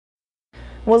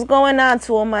What's going on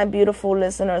to all my beautiful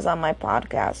listeners on my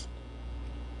podcast?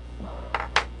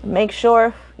 Make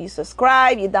sure you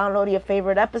subscribe, you download your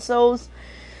favorite episodes,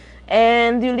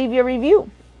 and you leave your review.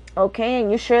 Okay,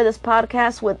 and you share this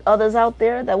podcast with others out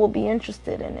there that will be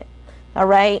interested in it. All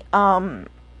right.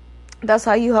 That's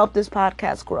how you help this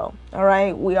podcast grow. All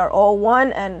right. We are all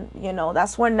one, and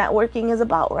that's what networking is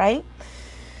about, right?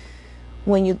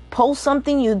 When you post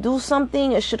something, you do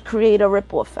something, it should create a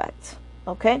ripple effect.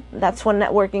 Okay? That's what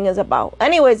networking is about.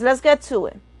 Anyways, let's get to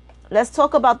it. Let's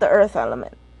talk about the earth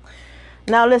element.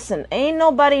 Now listen, ain't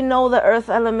nobody know the earth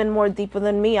element more deeper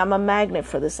than me. I'm a magnet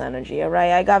for this energy, all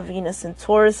right? I got Venus and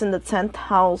Taurus in the 10th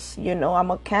house. I'm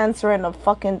a Cancer and a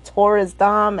fucking Taurus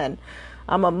dom, and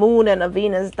I'm a Moon and a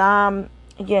Venus dom.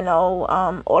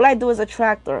 All I do is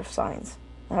attract earth signs,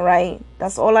 all right?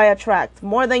 That's all I attract,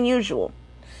 more than usual.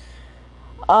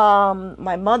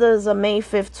 My mother is a May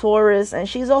 5th Taurus, and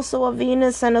she's also a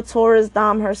Venus and a Taurus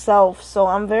dom herself. So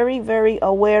I'm very, very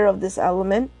aware of this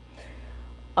element.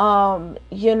 So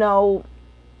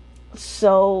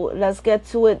let's get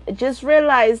to it. Just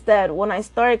realize that when I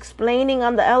start explaining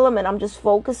on the element, I'm just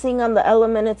focusing on the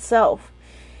element itself.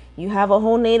 You have a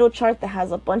whole natal chart that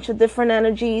has a bunch of different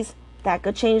energies that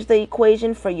could change the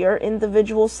equation for your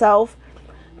individual self.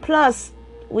 Plus,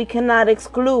 we cannot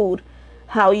exclude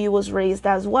how you was raised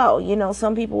as well.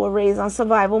 Some people were raised on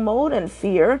survival mode and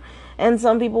fear, and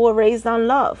some people were raised on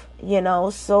love,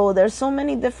 so there's so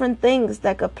many different things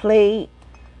that could play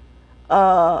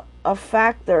a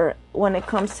factor when it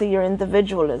comes to your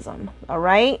individualism. All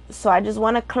right, so I just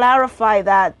want to clarify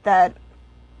that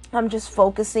I'm just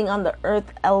focusing on the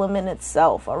earth element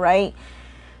itself. All right,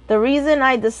 the reason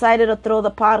I decided to throw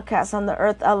the podcast on the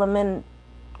earth element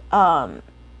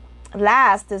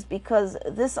last is because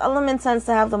this element tends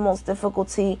to have the most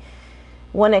difficulty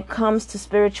when it comes to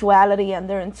spirituality and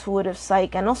their intuitive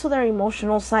psyche, and also their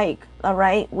emotional psyche. All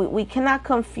right, we cannot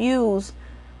confuse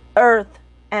earth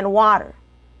and water.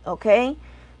 Okay,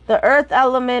 the earth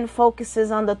element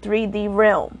focuses on the 3D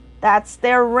realm. That's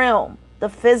their realm, the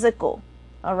physical.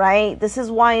 All right, this is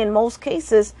why in most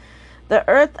cases the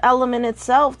earth element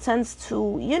itself tends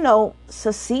to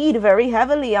succeed very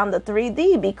heavily on the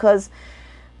 3D, because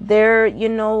they're they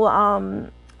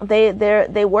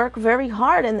work very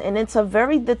hard, and it's a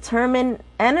very determined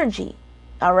energy.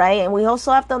 All right, and we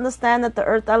also have to understand that the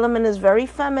earth element is very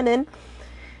feminine,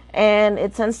 and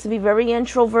it tends to be very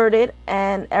introverted,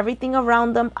 and everything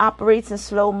around them operates in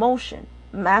slow motion.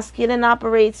 Masculine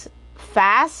operates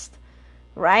fast,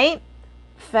 right?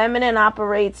 Feminine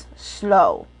operates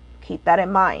slow. Keep that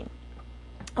in mind.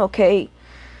 Okay.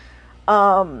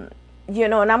 And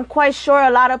I'm quite sure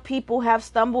a lot of people have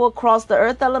stumbled across the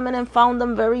earth element and found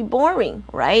them very boring,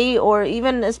 right? Or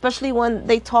even, especially when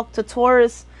they talk to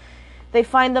Taurus, they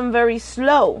find them very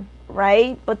slow,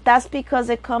 right? But that's because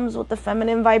it comes with the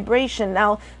feminine vibration.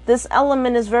 Now, this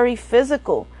element is very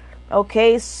physical,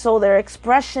 okay? So their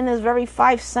expression is very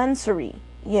five sensory,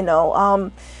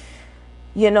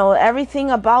 everything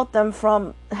about them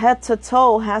from head to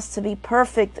toe has to be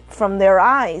perfect from their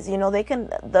eyes.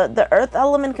 The earth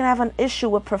element can have an issue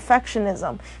with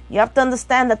perfectionism. You have to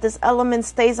understand that this element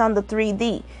stays on the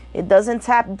 3D. It doesn't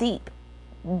tap deep.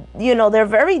 They're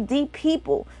very deep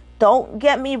people. Don't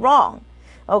get me wrong.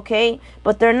 Okay.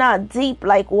 But they're not deep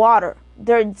like water.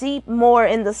 They're deep more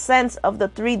in the sense of the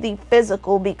 3D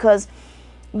physical, because,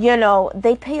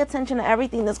 they pay attention to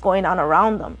everything that's going on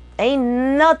around them. Ain't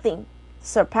nothing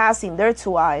surpassing their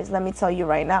two eyes, let me tell you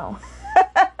right now.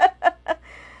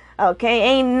 Okay,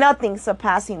 ain't nothing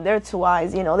surpassing their two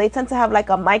eyes. They tend to have like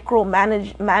a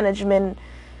management,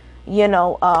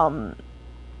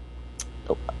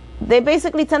 they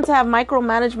basically tend to have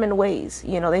micromanagement ways.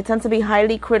 They tend to be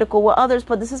highly critical with others,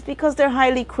 but this is because they're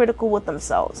highly critical with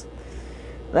themselves.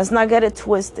 Let's not get it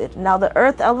twisted. Now, the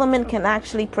earth element can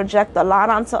actually project a lot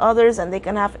onto others, and they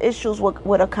can have issues with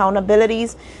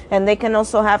accountabilities, and they can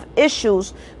also have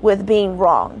issues with being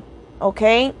wrong.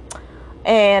 Okay?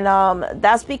 And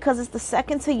that's because it's the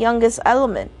second to youngest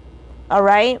element. All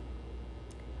right?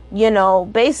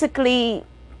 Basically,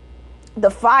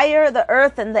 the fire, the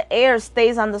earth, and the air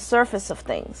stays on the surface of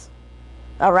things.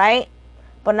 All right?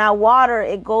 But now water,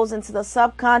 it goes into the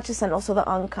subconscious and also the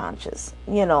unconscious.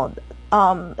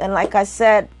 And like I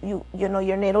said,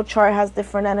 your natal chart has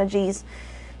different energies,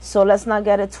 so let's not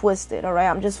get it twisted. All right,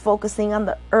 I'm just focusing on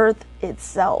the earth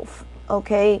itself.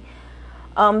 Okay,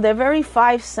 they're very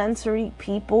five sensory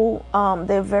people.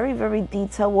 They're very, very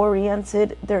detail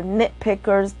oriented. They're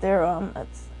nitpickers. They're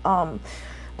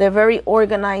very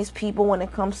organized people when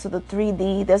it comes to the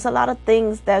 3D. There's a lot of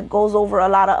things that goes over a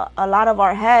lot of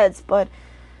our heads, but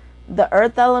The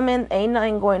earth element ain't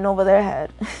nothing going over their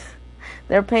head.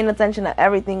 They're paying attention to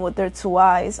everything with their two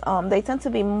eyes. They tend to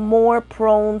be more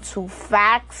prone to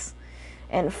facts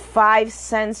and five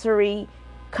sensory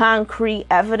concrete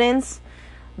evidence.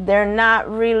 They're not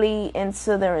really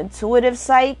into their intuitive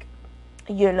psyche.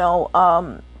 If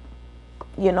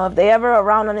they ever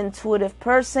around an intuitive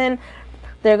person,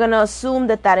 they're going to assume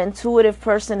that intuitive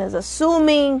person is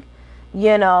assuming,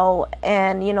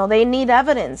 they need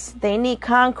evidence. They need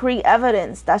concrete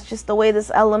evidence. That's just the way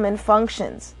this element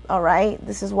functions. All right.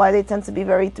 This is why they tend to be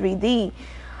very 3D.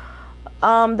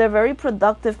 They're very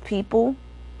productive people,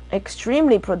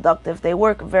 extremely productive. They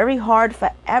work very hard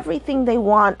for everything they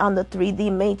want on the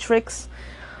 3D matrix.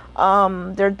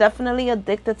 They're definitely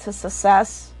addicted to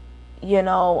success. They're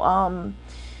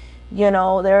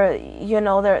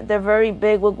very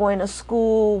big with going to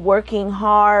school, working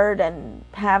hard, and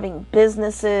having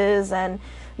businesses. And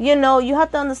you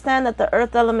have to understand that the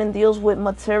earth element deals with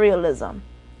materialism.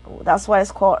 That's why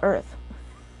it's called earth.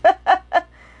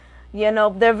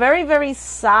 They're very, very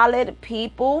solid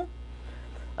people.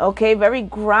 Okay, very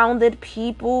grounded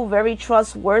people, very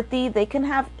trustworthy. They can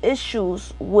have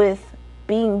issues with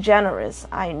being generous.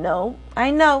 I know,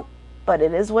 but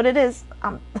it is what it is.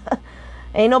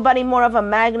 Ain't nobody more of a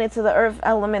magnet to the earth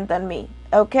element than me.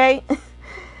 Okay.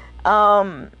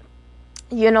 They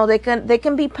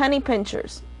can be penny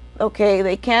pinchers. Okay,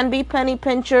 they can be penny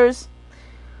pinchers.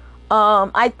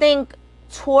 I think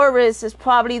Taurus is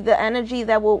probably the energy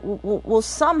that will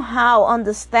somehow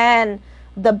understand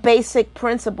the basic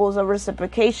principles of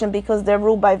reciprocation because they're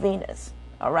ruled by Venus.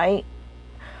 All right.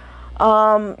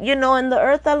 In the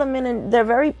earth element, and they're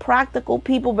very practical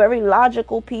people, very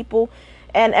logical people,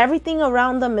 and everything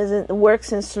around them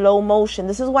works in slow motion.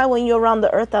 This is why when you're around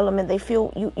the earth element,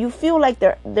 you feel like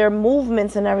their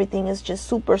movements and everything is just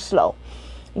super slow,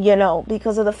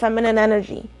 because of the feminine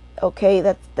energy. Okay,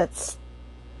 that's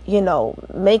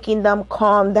making them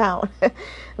calm down,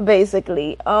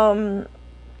 basically.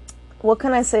 What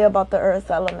can I say about the earth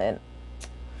element?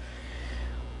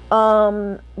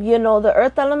 The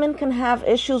earth element can have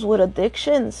issues with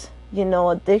addictions,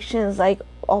 addictions like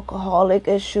alcoholic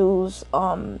issues,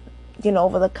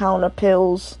 over-the-counter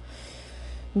pills,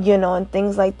 and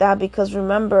things like that. Because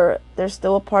remember, they're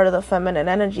still a part of the feminine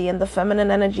energy, and the feminine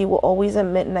energy will always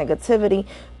emit negativity.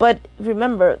 But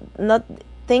remember,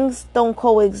 things don't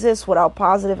coexist without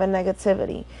positive and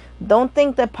negativity. Don't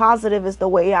think that positive is the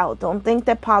way out. Don't think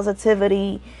that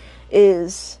positivity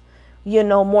is,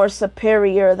 more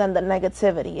superior than the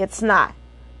negativity. It's not,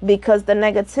 because the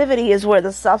negativity is where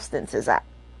the substance is at.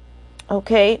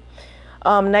 Okay.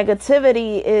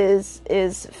 Negativity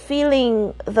is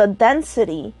feeling the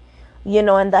density,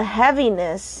 and the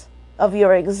heaviness of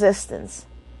your existence.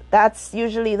 That's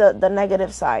usually the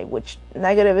negative side, which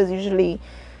negative is usually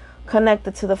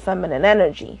connected to the feminine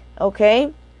energy.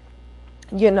 Okay.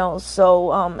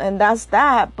 And that's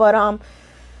that. But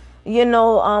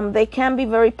they can be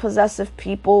very possessive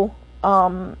people.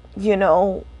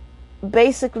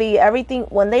 Basically everything,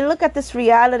 when they look at this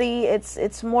reality,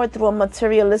 it's more through a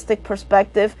materialistic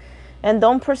perspective, and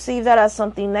don't perceive that as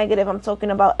something negative. I'm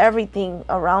talking about everything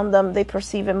around them. They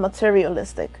perceive it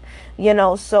materialistic,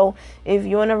 so if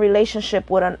you're in a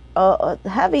relationship with a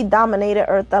heavy dominated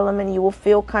earth element, you will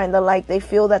feel kind of like they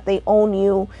feel that they own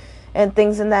you and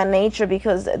things in that nature,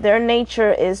 because their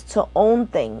nature is to own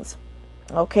things.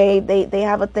 Okay, they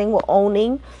have a thing with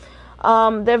owning.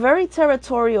 They're very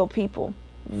territorial people,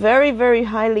 very, very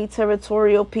highly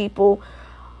territorial people.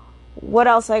 What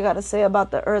else I gotta say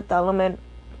about the earth element?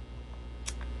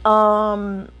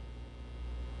 Not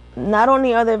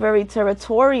only are they very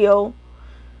territorial,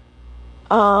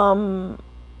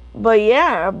 but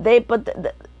yeah,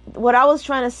 what I was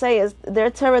trying to say is their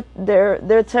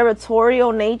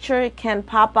territorial nature can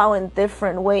pop out in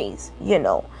different ways.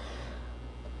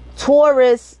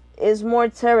 Taurus is more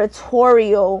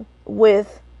territorial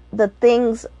with the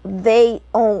things they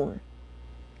own.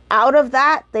 Out of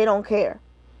that, they don't care.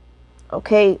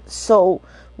 Okay, so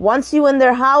once you in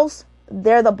their house,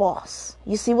 they're the boss.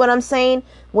 You see what I'm saying?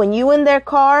 When you in their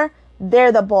car,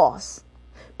 they're the boss.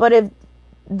 But if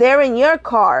they're in your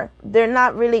car, they're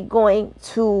not really going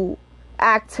to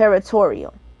act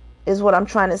territorial, is what I'm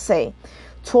trying to say.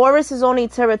 Taurus is only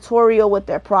territorial with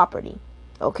their property.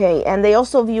 Okay, and they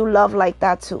also view love like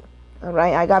that too. All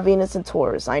right, I got Venus in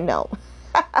Taurus, I know.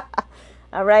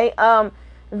 All right,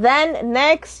 then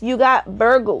next you got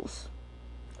Virgos.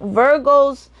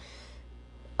 Virgos,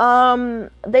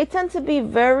 they tend to be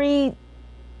very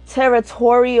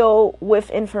territorial with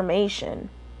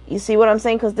information. You see what I'm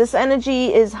saying? Because this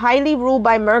energy is highly ruled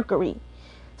by Mercury.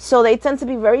 So they tend to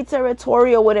be very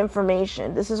territorial with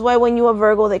information. This is why when you're a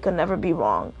Virgo, they can never be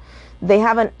wrong. They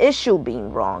have an issue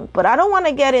being wrong. But I don't want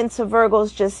to get into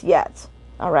Virgos just yet.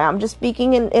 All right. I'm just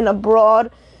speaking in a broad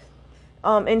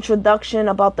introduction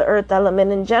about the earth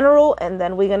element in general. And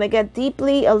then we're going to get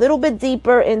a little bit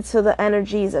deeper into the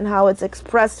energies and how it's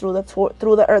expressed through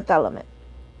the earth element.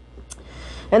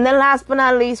 And then last but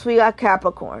not least, we got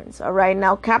Capricorns. All right.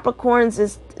 Now, Capricorns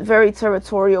is very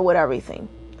territorial with everything.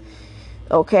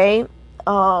 Okay.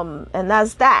 And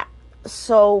that's that.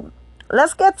 So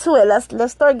let's get to it.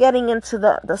 Let's start getting into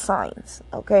the signs.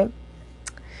 Okay.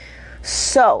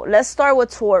 So let's start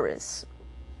with Taurus.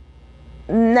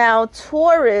 Now,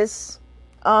 Taurus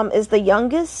is the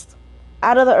youngest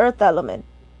out of the earth element.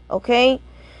 Okay.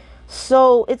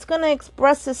 So it's going to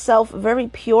express itself very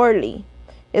purely.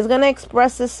 It's going to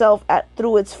express itself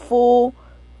through its full,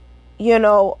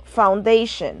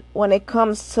 foundation when it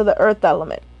comes to the earth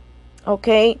element.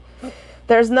 Okay?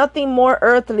 There's nothing more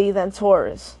earthly than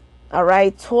Taurus. All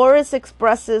right? Taurus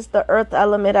expresses the earth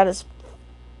element at its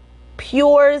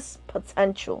purest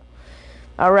potential.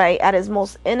 All right? At its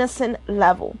most innocent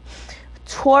level.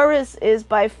 Taurus is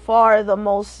by far the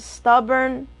most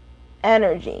stubborn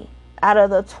energy out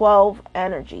of the 12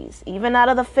 energies, even out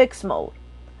of the fixed mode.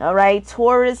 All right,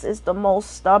 Taurus is the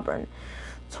most stubborn.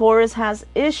 Taurus has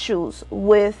issues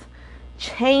with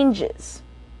changes,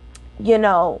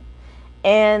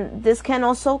 and this can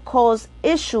also cause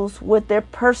issues with their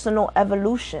personal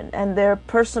evolution and their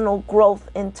personal growth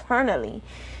internally,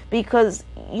 because,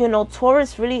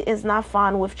 Taurus really is not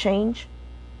fond with change,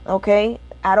 okay,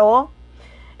 at all.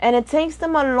 And it takes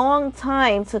them a long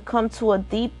time to come to a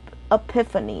deep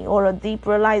epiphany or a deep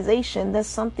realization that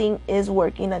something is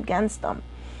working against them.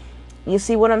 You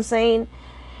see what I'm saying?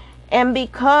 And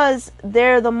because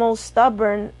they're the most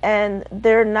stubborn and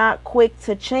they're not quick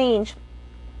to change,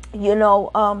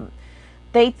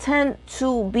 they tend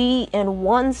to be in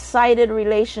one-sided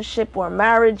relationship or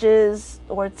marriages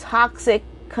or toxic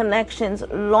connections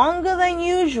longer than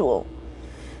usual.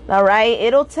 All right?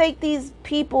 It'll take these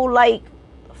people like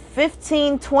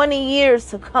 15, 20 years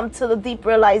to come to the deep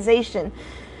realization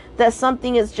that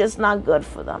something is just not good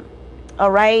for them.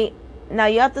 All right? Now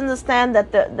you have to understand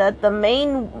that the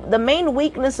main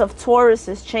weakness of Taurus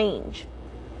is change.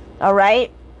 All right?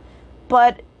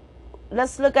 But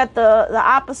let's look at the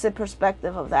opposite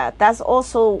perspective of that. That's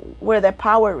also where their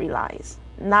power relies.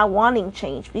 Not wanting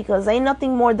change, because ain't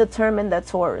nothing more determined than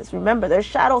Taurus. Remember, their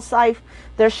shadow side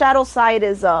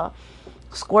is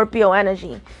Scorpio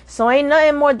energy. So ain't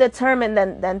nothing more determined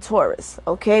than Taurus.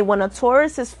 Okay? When a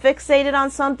Taurus is fixated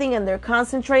on something and they're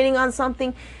concentrating on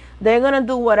something, they're going to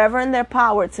do whatever in their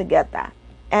power to get that.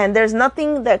 And there's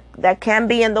nothing that can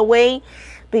be in the way,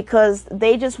 because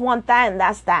they just want that, and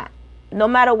that's that. No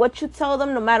matter what you tell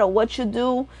them, no matter what you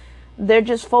do, they're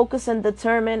just focused and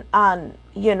determined on,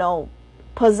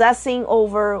 possessing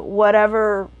over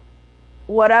whatever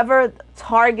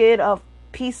target of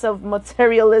piece of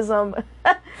materialism,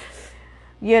 that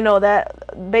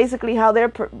basically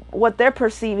what they're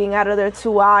perceiving out of their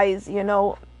two eyes,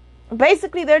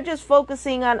 basically they're just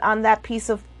focusing on that piece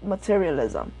of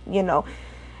materialism,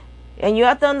 and you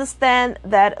have to understand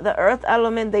that the earth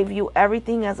element, they view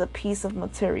everything as a piece of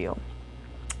material.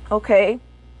 Okay,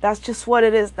 that's just what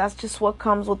it is. That's just what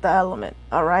comes with the element.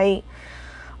 All right.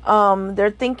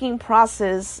 Their thinking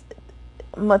process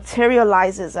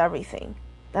materializes everything.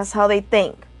 That's how they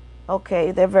think.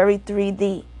 Okay, they're very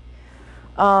 3D.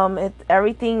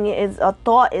 Everything is, a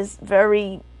thought is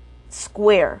very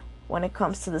square when it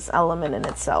comes to this element in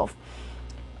itself.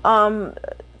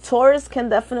 Taurus can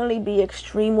definitely be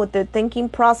extreme with their thinking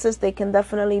process. They can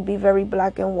definitely be very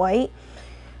black and white.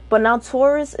 But now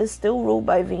Taurus is still ruled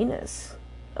by Venus,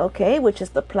 okay, which is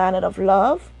the planet of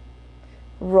love,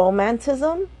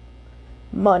 romanticism,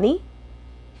 money,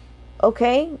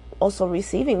 okay, also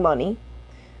receiving money,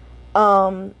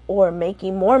 or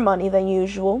making more money than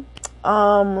usual,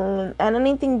 and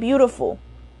anything beautiful.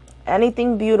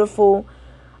 Venus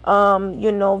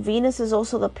is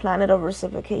also the planet of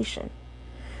reciprocation.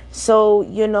 So,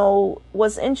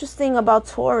 what's interesting about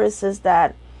Taurus is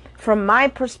that, from my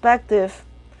perspective,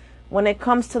 when it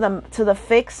comes to the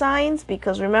fixed signs,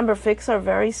 because remember, fixed are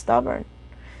very stubborn.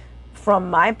 From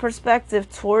my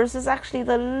perspective, Taurus is actually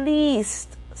the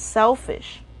least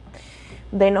selfish.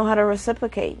 They know how to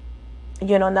reciprocate,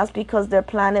 and that's because their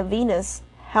planet Venus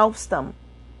helps them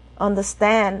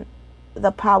understand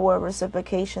the power of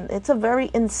reciprocation. It's a very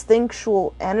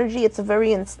instinctual energy. It's a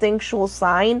very instinctual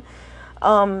sign.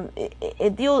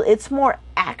 It's more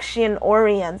action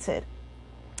oriented.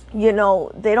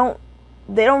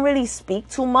 They don't really speak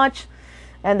too much,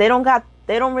 and they don't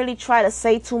they don't really try to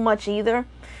say too much either.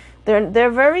 They're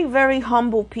very, very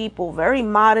humble people, very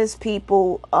modest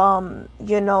people.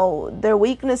 Their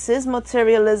weakness is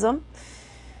materialism.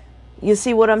 You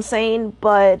see what I'm saying?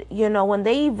 But, when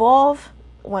they evolve,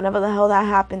 whenever the hell that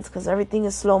happens, because everything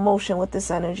is slow motion with this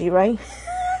energy, right?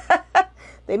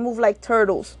 They move like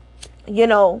turtles,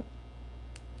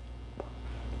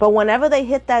 But whenever they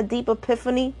hit that deep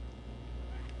epiphany,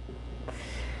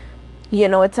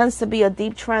 it tends to be a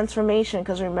deep transformation,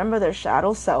 because remember, their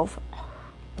shadow self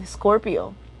is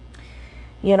Scorpio.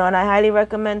 And I highly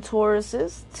recommend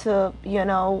Tauruses to,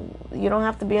 you don't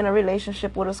have to be in a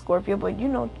relationship with a Scorpio, but,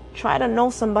 try to know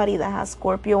somebody that has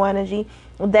Scorpio energy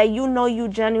that you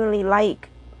genuinely like,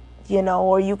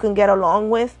 or you can get along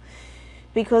with.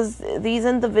 Because these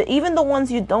even the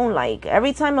ones you don't like,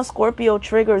 every time a Scorpio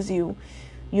triggers you,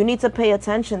 you need to pay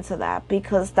attention to that,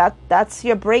 because that's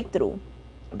your breakthrough.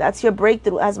 That's your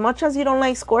breakthrough. As much as you don't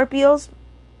like Scorpios,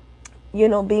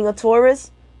 being a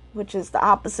Taurus, which is the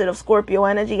opposite of Scorpio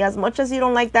energy, as much as you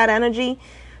don't like that energy,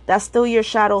 that's still your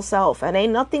shadow self. And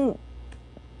ain't nothing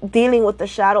dealing with the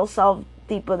shadow self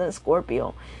deeper than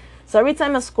Scorpio. So every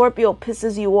time a Scorpio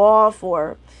pisses you off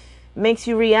or makes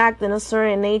you react in a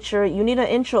certain nature, you need to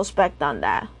introspect on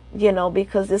that,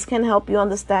 because this can help you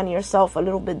understand yourself a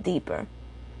little bit deeper.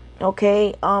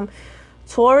 Okay?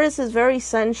 Taurus is very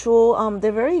sensual.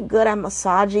 They're very good at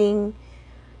massaging,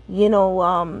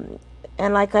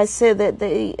 and like I said, that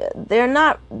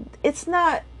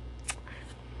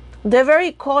they're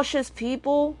very cautious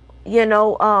people,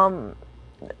 and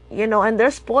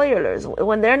they're spoilers.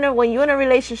 When you're in a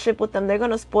relationship with them, they're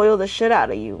going to spoil the shit out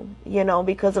of you,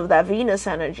 because of that Venus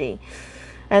energy.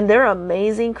 And they're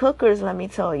amazing cookers, let me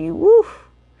tell you. Woo!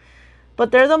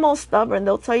 But they're the most stubborn.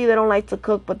 They'll tell you they don't like to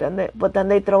cook, but then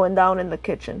they throw it down in the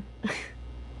kitchen.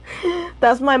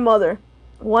 That's my mother.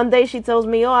 One day she tells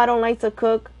me, "Oh, I don't like to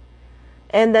cook."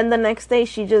 And then the next day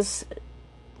she just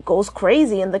goes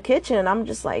crazy in the kitchen. And I'm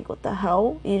just like, what the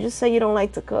hell? You just say you don't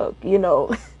like to cook,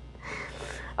 They're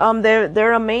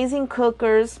amazing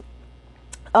cookers.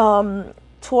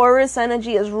 Taurus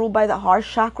energy is ruled by the heart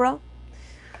chakra.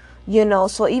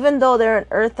 So even though they're an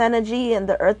earth energy, and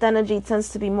the earth energy tends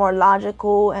to be more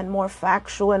logical and more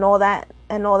factual and all that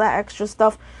extra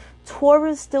stuff,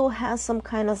 Taurus still has some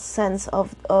kind of sense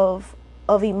of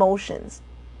emotions.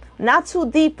 Not too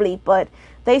deeply, but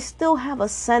they still have a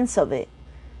sense of it.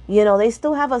 They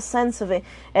still have a sense of it.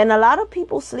 And a lot of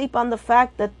people sleep on the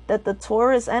fact that the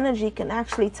Taurus energy can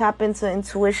actually tap into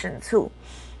intuition too.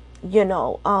 You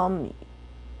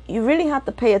really have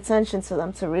to pay attention to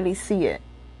them to really see it,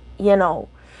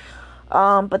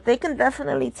 But they can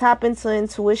definitely tap into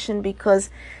intuition, because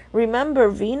remember,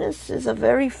 Venus is a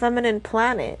very feminine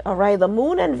planet, all right? The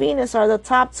moon and Venus are the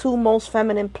top two most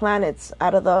feminine planets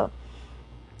out of the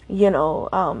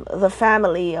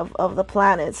family of the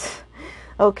planets.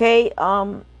 Okay.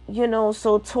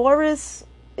 So Taurus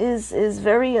is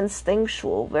very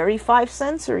instinctual, very five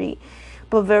sensory,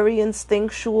 but very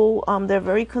instinctual. They're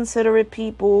very considerate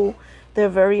people. They're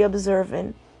very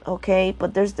observant. Okay.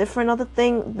 But there's different other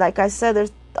things. Like I said,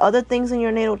 there's other things in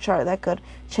your natal chart that could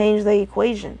change the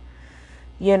equation,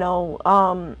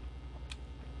 and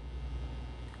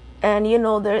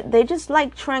they just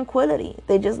like tranquility.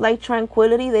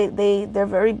 They're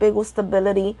very big with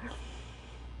stability,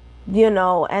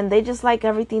 and they just like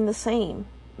everything the same.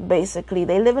 Basically,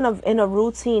 they live in a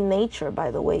routine nature.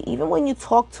 By the way, even when you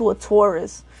talk to a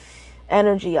Taurus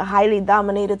energy, a highly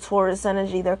dominated Taurus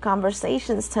energy, their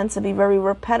conversations tend to be very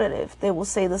repetitive. They will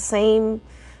say the same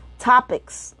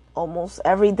topics almost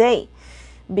every day,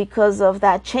 because of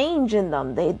that change in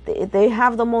them. They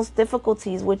have the most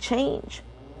difficulties with change.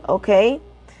 Okay.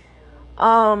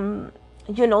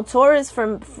 Taurus,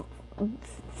 from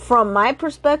my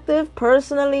perspective,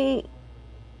 personally,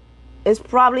 is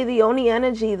probably the only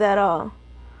energy that I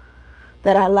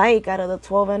like out of the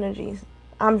 12 energies.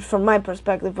 From my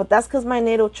perspective, but that's because my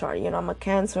natal chart, I'm a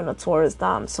Cancer and a Taurus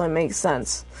Dom, so it makes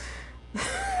sense.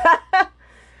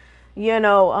 But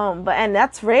and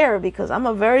that's rare, because I'm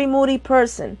a very moody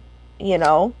person,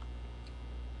 but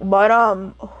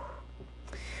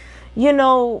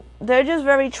they're just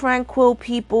very tranquil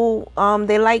people.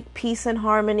 They like peace and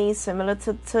harmony, similar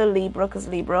to Libra, because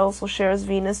Libra also shares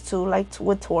Venus too,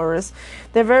 with Taurus.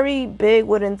 They're very big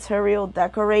with interior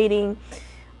decorating,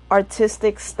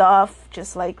 artistic stuff,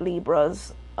 just like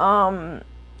Libras. And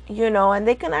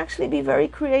they can actually be very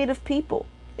creative people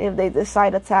if they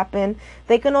decide to tap in.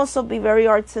 They can also be very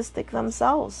artistic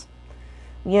themselves.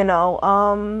 And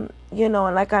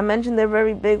like I mentioned, they're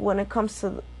very big when it comes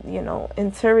to,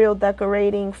 interior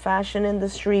decorating, fashion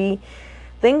industry,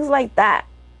 things like that.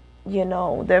 You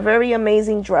know, they're very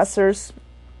amazing dressers.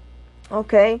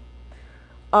 Okay.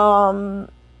 Um,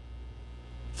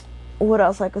 what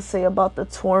else I could say about the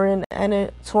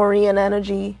Taurian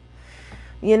energy?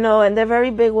 You know, and they're very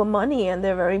big with money, and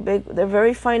they're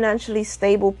very financially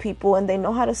stable people, and they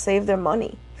know how to save their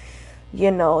money. You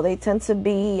know, they tend to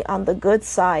be on the good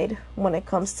side when it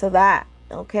comes to that.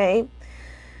 Okay.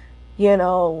 You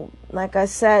know, like I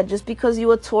said, just because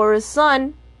you a Taurus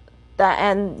sun, that,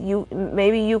 and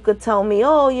maybe you could tell me,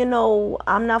 oh, you know,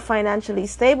 I'm not financially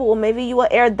stable. Well, maybe you are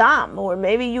air dom, or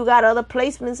maybe you got other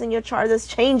placements in your chart that's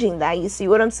changing that. You see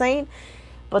what I'm saying?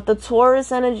 But the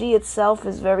Taurus energy itself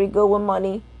is very good with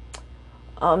money.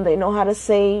 They know how to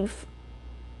save.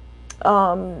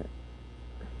 You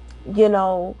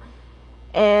know,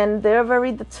 and they're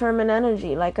very determined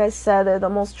energy. Like I said, they're the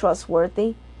most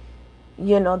trustworthy.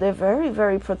 You know, they're very,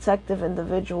 very protective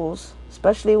individuals,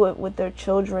 especially with their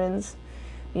children's,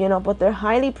 you know, but they're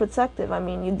highly protective. I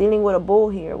mean, you're dealing with a bull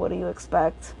here. What do you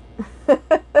expect?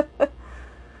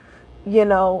 You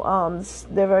know,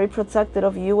 they're very protective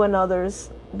of you and others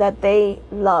that they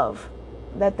love,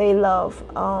 because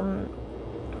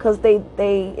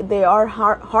they are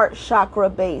heart chakra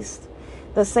based.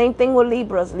 The same thing with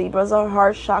Libras. Libras are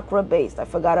heart chakra based. I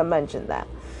forgot to mention that.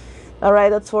 All right,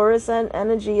 the Taurus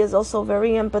energy is also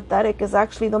very empathetic. It's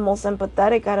actually the most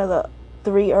empathetic out of the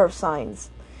 3 earth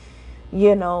signs.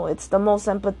 You know, it's the most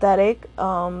empathetic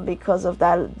because of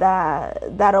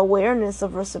that awareness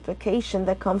of reciprocation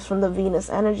that comes from the Venus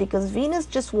energy. Because Venus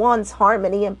just wants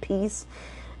harmony and peace,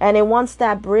 and it wants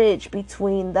that bridge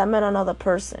between them and another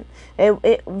person.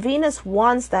 Venus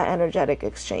wants that energetic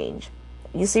exchange.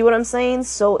 You see what I'm saying?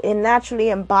 So it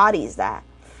naturally embodies that.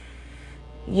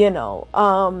 You know,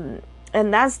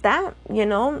 and that's that. You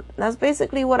know, that's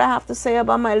basically what I have to say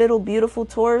about my little beautiful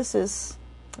Tauruses.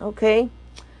 Okay.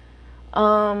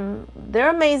 They're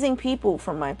amazing people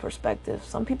from my perspective.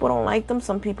 Some people don't like them.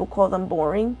 Some people call them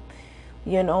boring.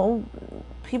 You know,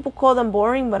 people call them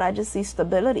boring, but I just see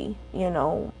stability. You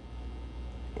know,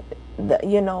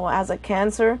 as a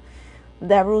Cancer,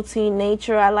 that routine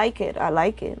nature, I like it.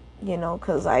 You know,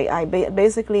 because I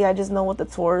basically I just know what the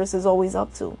Taurus is always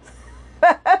up to.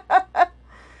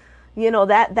 You know,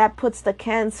 that puts the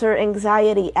Cancer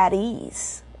anxiety at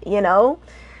ease. You know,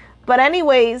 but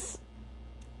anyways.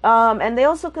 And they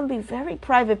also can be very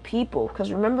private people,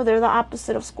 because remember, they're the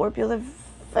opposite of Scorpio. They're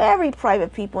very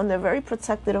private people, and they're very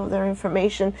protective of their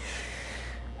information.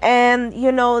 And,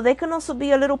 you know, they can also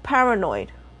be a little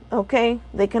paranoid. Okay,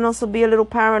 they can also be a little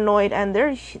paranoid, and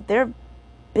they're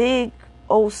big.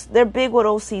 They're big with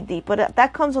OCD, but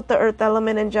that comes with the earth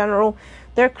element in general.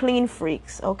 They're clean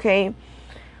freaks. Okay,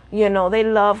 you know, they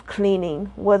love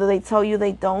cleaning. Whether they tell you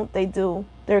they don't, they do.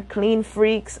 They're clean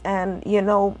freaks, and you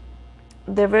know,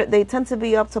 they tend to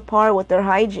be up to par with their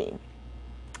hygiene.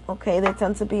 Okay, they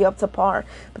tend to be up to par,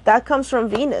 but that comes from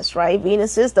Venus, right?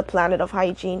 Venus is the planet of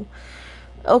hygiene.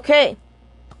 Okay,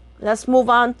 let's move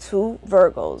on to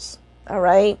Virgos. All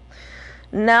right,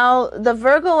 now the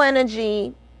Virgo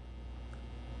energy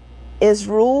is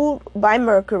ruled by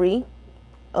Mercury.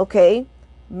 Okay,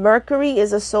 Mercury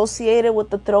is associated with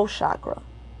the throat chakra.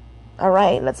 All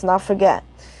right, let's not forget.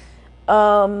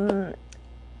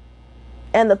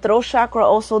 And the throat chakra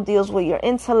also deals with your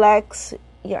intellects,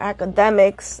 your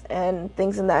academics, and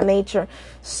things in that nature.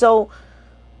 So,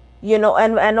 you know,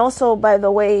 and also, by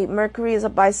the way, Mercury is a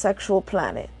bisexual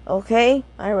planet. Okay,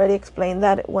 I already explained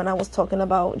that when I was talking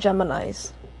about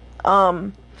Geminis.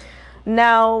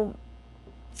 Now,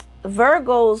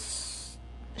 Virgos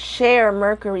share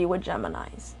Mercury with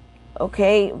Geminis.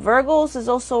 Okay, Virgos is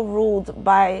also ruled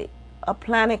by a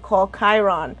planet called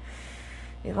Chiron.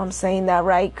 If I'm saying that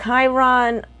right,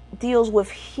 Chiron deals with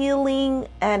healing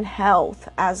and health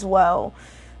as well.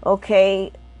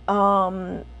 Okay,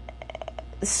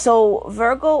 so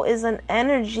Virgo is an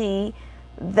energy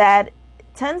that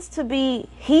tends to be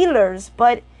healers,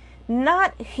 but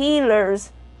not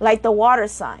healers like the water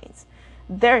signs.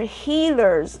 They're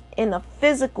healers in a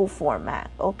physical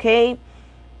format. Okay,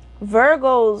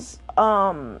 Virgos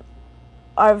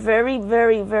are very,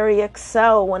 very, very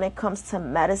excel when it comes to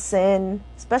medicine,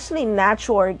 especially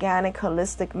natural, organic,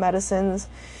 holistic medicines,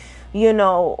 you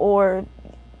know, or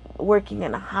working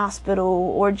in a hospital,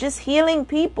 or just healing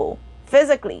people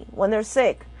physically when they're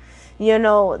sick. You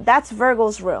know, that's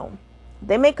Virgo's realm.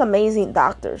 They make amazing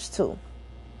doctors too.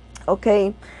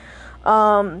 Okay.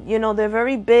 You know, they're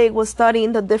very big with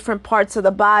studying the different parts of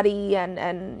the body,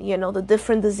 and you know, the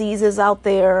different diseases out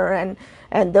there,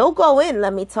 and they'll go in.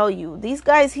 Let me tell you, these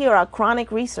guys here are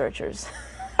chronic researchers.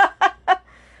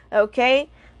 Okay,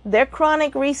 They're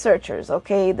chronic researchers,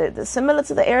 okay? They're similar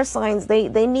to the air signs. They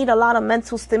need a lot of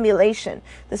mental stimulation.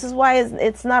 This is why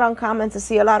it's not uncommon to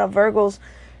see a lot of Virgos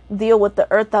deal with the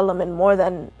earth element more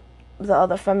than the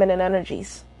other feminine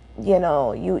energies. You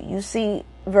know, you see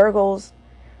Virgos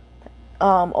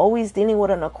always dealing with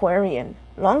an Aquarian,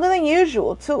 longer than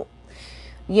usual too.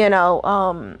 You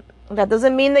know, that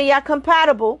doesn't mean that you're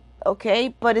compatible,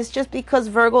 okay? But it's just because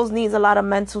Virgos needs a lot of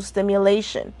mental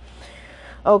stimulation,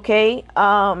 okay?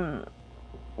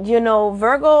 You know,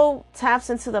 Virgo taps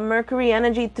into the Mercury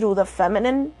energy through a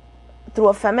feminine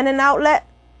outlet,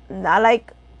 not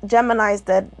like Geminis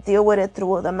that deal with it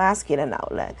through the masculine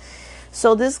outlet.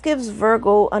 So this gives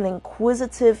Virgo an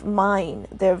inquisitive mind.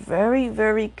 They're very,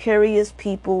 very curious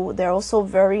people. They're also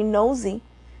very nosy,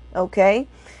 okay?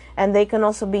 And they can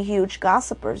also be huge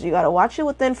gossipers. You got to watch it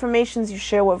with the information you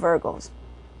share with Virgos.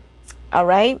 All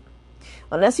right?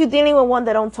 Unless you're dealing with one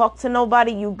that don't talk to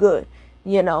nobody, you good.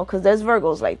 You know, because there's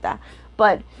Virgos like that.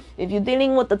 But if you're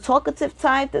dealing with the talkative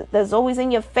type that's always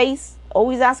in your face,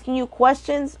 always asking you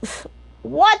questions,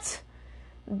 what?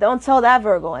 Don't tell that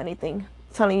Virgo anything.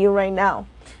 I'm telling you right now.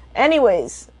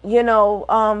 Anyways, you know,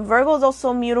 Virgo is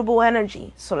also mutable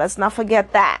energy. So let's not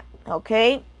forget that.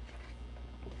 Okay?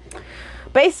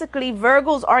 Basically,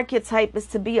 Virgo's archetype is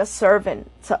to be a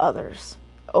servant to others.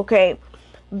 Okay?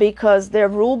 Because they're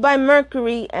ruled by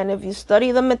Mercury, and if you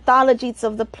study the mythologies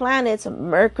of the planets,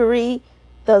 Mercury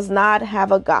does not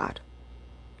have a god.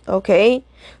 Okay?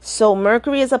 So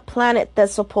Mercury is a planet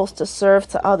that's supposed to serve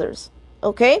to others.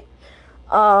 Okay?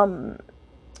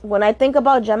 When I think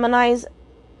about Geminis,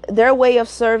 their way of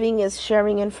serving is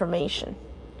sharing information.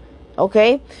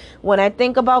 Okay? When I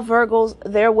think about Virgos,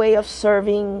 their way of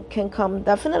serving can come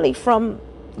definitely from,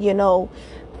 you know,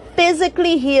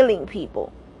 physically healing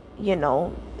people. You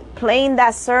know, playing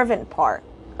that servant part.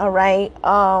 All right.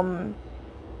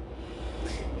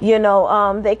 You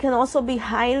know, they can also be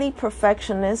highly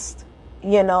perfectionist,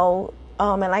 you know,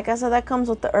 and like I said, that comes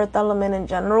with the earth element in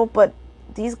general, but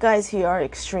these guys here are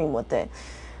extreme with it.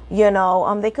 You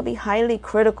know, they could be highly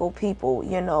critical people,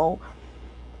 you know,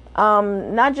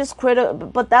 not just critical,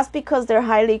 but that's because they're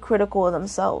highly critical of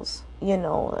themselves. You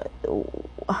know,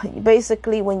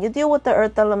 basically when you deal with the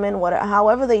earth element,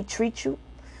 however they treat you,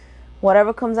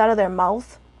 whatever comes out of their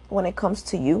mouth when it comes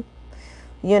to you,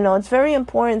 you know, it's very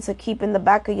important to keep in the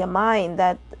back of your mind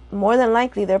that more than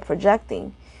likely they're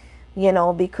projecting, you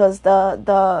know, because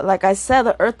like I said,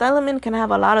 the earth element can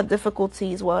have a lot of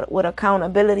difficulties with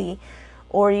accountability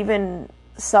or even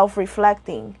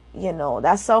self-reflecting. You know,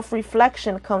 that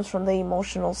self-reflection comes from the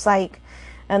emotional psyche,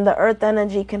 and the earth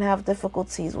energy can have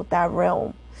difficulties with that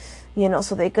realm, you know,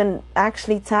 so they can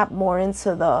actually tap more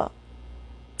into the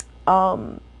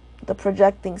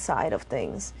projecting side of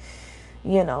things,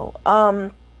 you know.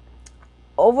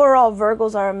 Overall,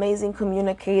 Virgos are amazing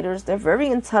communicators. They're very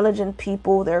intelligent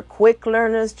people. They're quick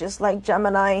learners, just like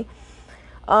Gemini.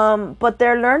 But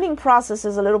their learning process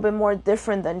is a little bit more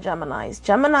different than Geminis.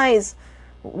 Geminis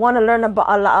want to learn about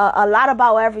a lot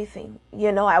about everything,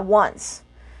 you know, at once.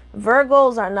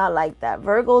 Virgos are not like that.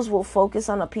 Virgos will focus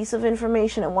on a piece of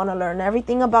information and want to learn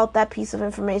everything about that piece of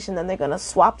information. Then they're going to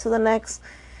swap to the next.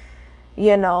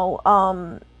 You know,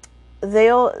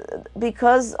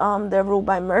 because they're ruled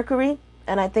by Mercury,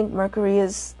 and I think Mercury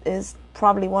is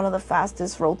probably one of the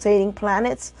fastest rotating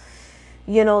planets.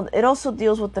 You know, it also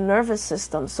deals with the nervous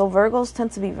system. So Virgos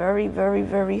tend to be very, very,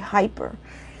 very hyper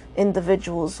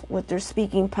individuals with their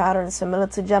speaking patterns, similar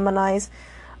to Geminis.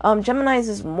 Geminis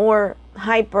is more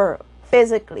hyper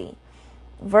physically.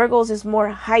 Virgos is more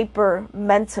hyper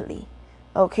mentally.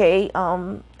 Okay,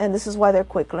 and this is why they're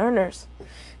quick learners,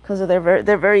 because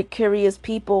they're very curious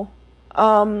people.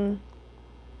 You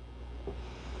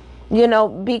know,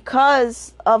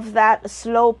 because of that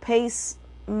slow pace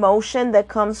motion that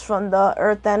comes from the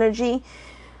earth energy,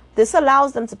 this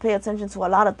allows them to pay attention to a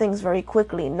lot of things very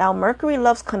quickly. Now, Mercury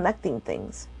loves connecting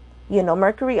things. You know,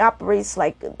 Mercury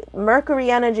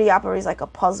energy operates like a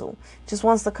puzzle. Just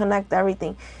wants to connect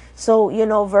everything. So, you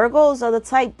know, Virgos are the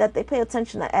type that they pay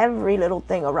attention to every little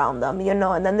thing around them, you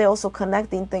know, and then they're also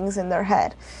connecting things in their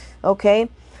head. Okay?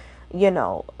 You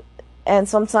know, and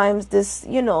sometimes this,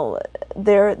 you know,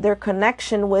 their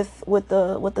connection with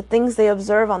the things they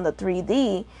observe on the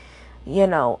 3D, you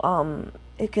know,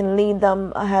 it can lead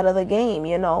them ahead of the game.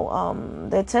 You know,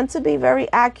 they tend to be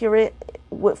very accurate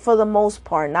for the most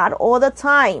part, not all the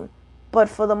time, but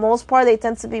for the most part, they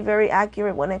tend to be very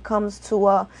accurate when it comes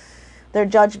to their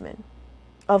judgment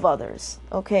of others.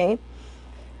 Okay.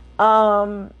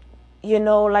 You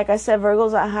know, like I said,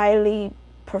 Virgos are highly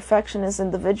perfectionist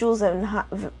individuals and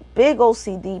big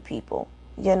OCD people.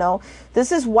 You know,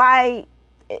 this is why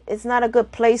it's not a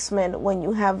good placement when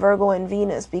you have Virgo and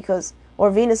Venus, because,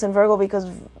 or Venus and Virgo, because,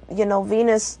 you know,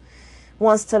 Venus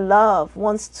wants to love,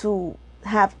 wants to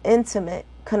have intimate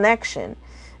connection.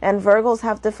 And Virgos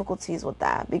have difficulties with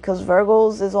that, because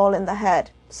Virgos is all in the head,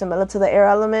 similar to the air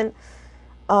element,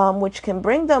 which can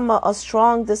bring them a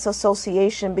strong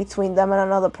disassociation between them and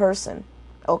another person.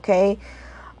 Okay.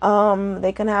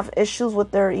 They can have issues with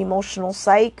their emotional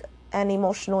psyche and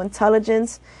emotional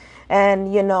intelligence,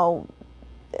 and, you know,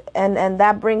 and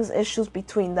that brings issues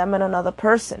between them and another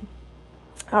person.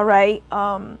 All right.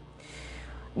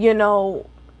 You know,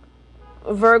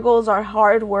 Virgos are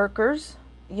hard workers.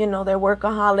 You know, they're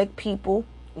workaholic people,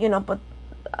 you know, but,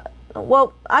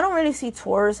 well, I don't really see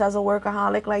Taurus as a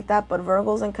workaholic like that, but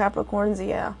Virgos and Capricorns,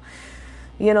 yeah.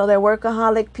 You know, they're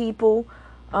workaholic people.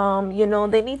 You know,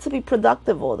 they need to be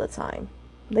productive all the time.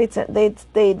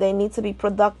 They need to be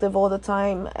productive all the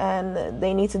time, and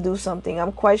they need to do something.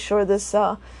 I'm quite sure this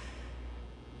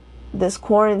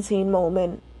quarantine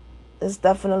moment is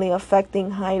definitely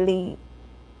affecting highly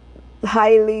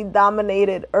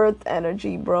dominated Earth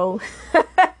energy, bro.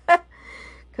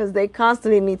 Because they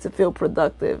constantly need to feel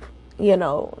productive. You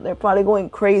know, they're probably going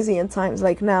crazy in times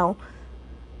like now.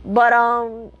 But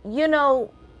you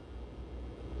know,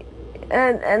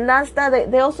 and that's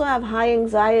that. They also have high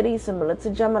anxiety, similar to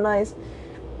Geminis.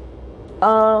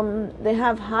 They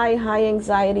have high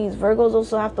anxieties. Virgos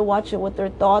also have to watch it with their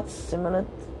thoughts, similar to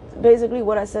basically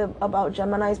what I said about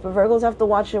Geminis, but Virgos have to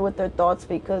watch it with their thoughts,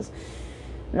 because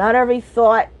not every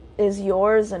thought is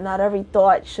yours, and not every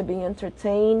thought should be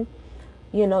entertained.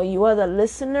 You know, you are the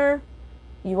listener,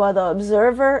 you are the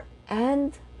observer,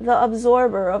 and the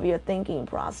absorber of your thinking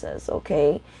process,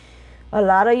 okay? A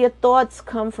lot of your thoughts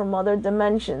come from other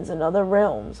dimensions and other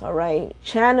realms, all right?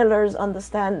 Channelers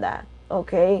understand that,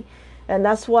 okay? And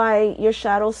that's why your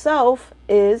shadow self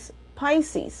is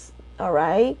Pisces, all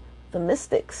right? The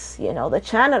mystics, you know, the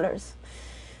channelers.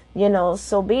 You know,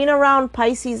 so being around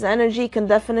Pisces energy can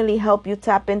definitely help you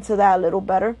tap into that a little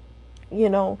better, you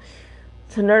know,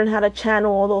 to learn how to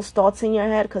channel all those thoughts in your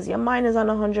head, because your mind is on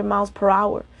 100 miles per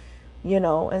hour, you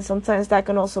know, and sometimes that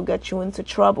can also get you into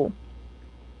trouble.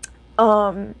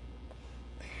 You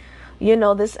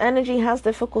know, this energy has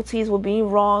difficulties with being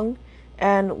wrong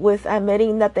and with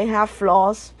admitting that they have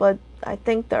flaws, but I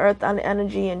think the Earth and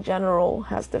energy in general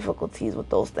has difficulties with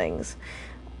those things.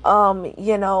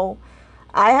 You know,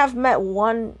 I have met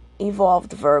one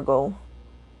evolved Virgo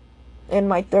in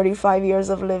my 35 years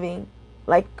of living,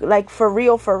 like for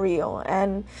real,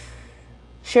 and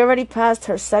she already passed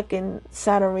her second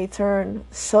Saturn return,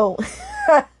 so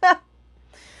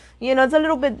you know, it's a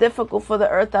little bit difficult for the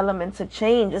Earth element to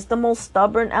change. It's the most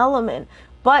stubborn element,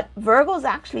 but Virgo is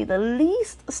actually the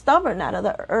least stubborn out of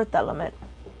the Earth element.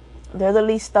 They're the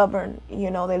least stubborn. You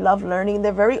know, they love learning.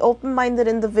 They're very open-minded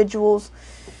individuals.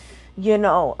 You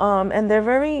know, and they're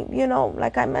very, you know,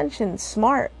 like I mentioned,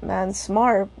 smart, man,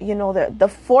 smart. You know, the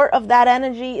fort of that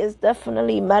energy is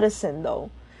definitely medicine, though.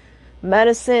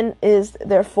 Medicine is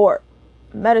their fort.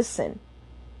 Medicine,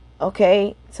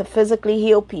 okay, to physically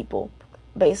heal people,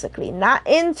 basically. Not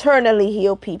internally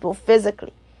heal people,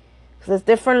 physically. Because there's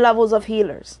different levels of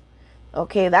healers.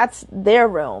 Okay, that's their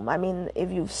realm. I mean, if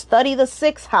you study the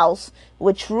 6th house,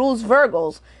 which rules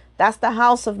Virgos, that's the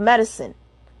house of medicine,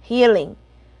 healing.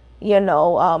 You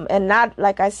know, and not,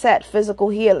 like I said, physical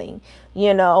healing,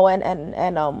 you know,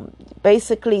 and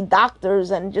basically doctors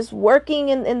and just working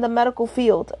in the medical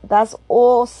field. That's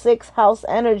all 6th house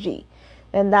energy.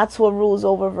 And that's what rules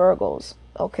over Virgos.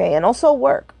 Okay. And also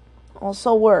work,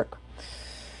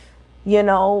 you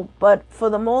know, but for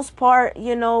the most part,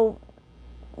 you know,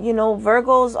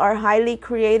 Virgos are highly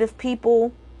creative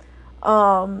people,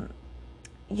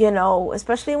 you know,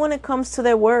 especially when it comes to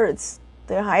their words.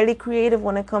 They're highly creative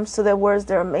when it comes to their words.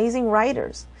 They're amazing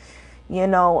writers. You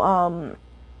know,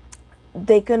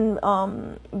 they can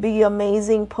be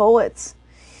amazing poets.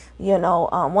 You know,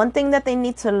 one thing that they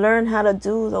need to learn how to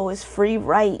do, though, is free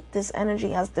write. This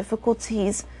energy has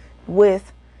difficulties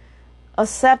with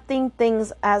accepting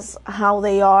things as how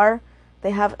they are.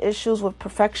 They have issues with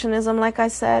perfectionism, like I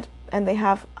said, and they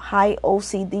have high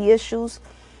OCD issues.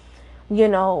 You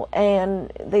know,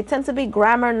 and they tend to be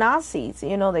grammar Nazis.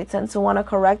 You know, they tend to want to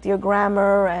correct your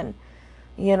grammar, and,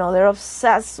 you know, they're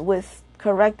obsessed with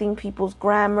correcting people's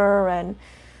grammar and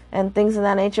things of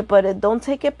that nature. But don't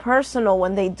take it personal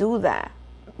when they do that.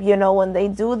 You know, when they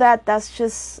do that, that's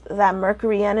just that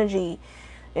Mercury energy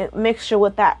mixture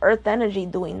with that Earth energy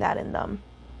doing that in them.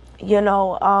 You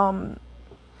know,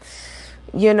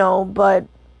 but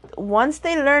once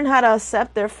they learn how to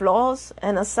accept their flaws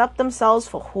and accept themselves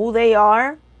for who they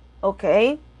are,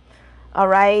 okay, all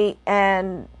right,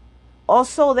 and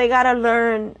Also, they got to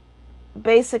learn,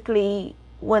 basically,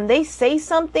 when they say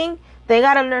something, they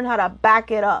got to learn how to back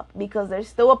it up, because they're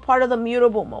still a part of the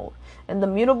mutable mode. And the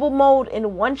mutable mode,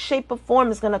 in one shape or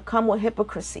form, is going to come with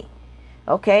hypocrisy.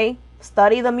 Okay?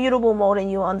 Study the mutable mode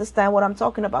and you understand what I'm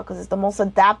talking about, because it's the most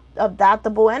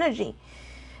adaptable energy.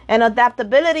 And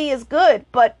adaptability is good,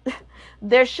 but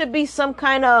there should be some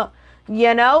kind of,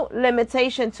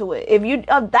 limitation to it. If you're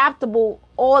adaptable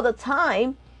all the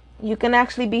time, you can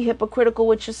actually be hypocritical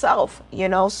with yourself.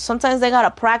 Sometimes they got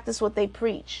to practice what they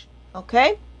preach.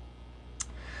 Okay?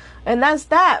 And that's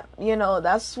that.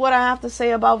 That's what I have to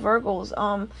say about Virgos.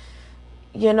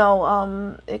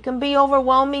 It can be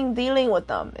overwhelming dealing with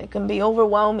them. It can be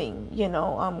overwhelming,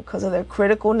 because of their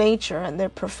critical nature and their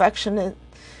perfectionist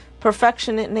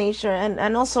nature,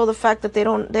 and also the fact that they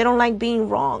don't like being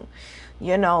wrong.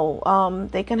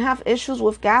 They can have issues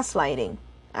with gaslighting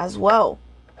as well.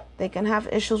 They can have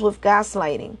issues with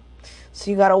gaslighting. So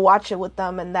you got to watch it with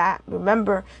them. And that,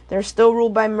 remember, they're still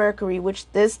ruled by Mercury, which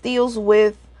this deals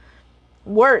with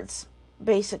words,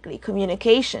 basically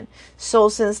communication. So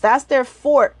since that's their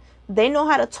fort, they know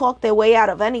how to talk their way out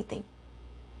of anything.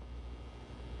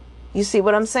 You see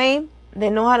what I'm saying? They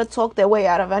know how to talk their way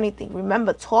out of anything.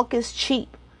 Remember, talk is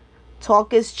cheap.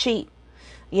 Talk is cheap.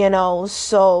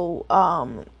 So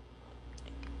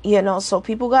so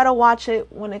people got to watch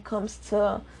it when it comes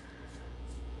to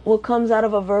what comes out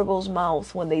of a Virgo's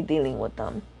mouth when they dealing with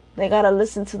them. They got to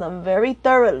listen to them very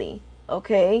thoroughly.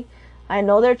 Okay? I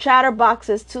know they're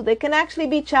chatterboxes too. They can actually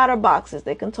be chatterboxes.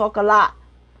 They can talk a lot.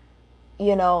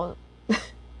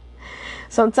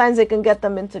 Sometimes it can get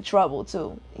them into trouble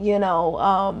too.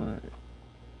 But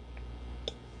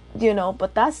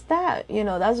that's that.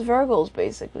 That's Virgos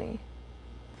basically.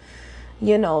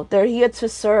 They're here to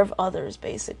serve others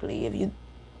basically. If you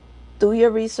do your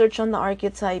research on the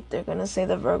archetype, they're going to say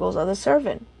the Virgos are the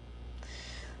servant.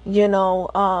 And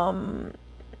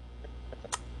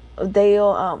they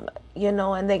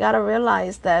got to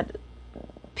realize that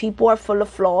people are full of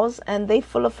flaws, and they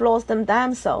full of flaws them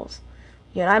damn selves.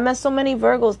 I met so many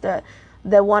Virgos that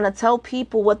want to tell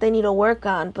people what they need to work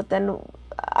on, but then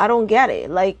I don't get it.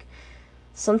 Like,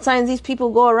 sometimes these people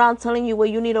go around telling you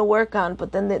what you need to work on,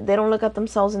 but then they don't look at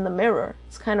themselves in the mirror.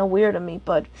 It's kind of weird to me,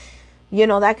 but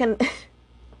that can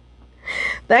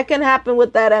that can happen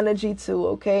with that energy too.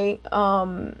 Okay.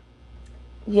 And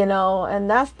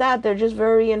that's that. They're just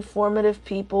very informative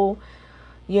people.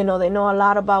 They know a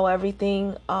lot about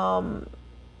everything. And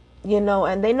they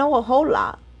know a whole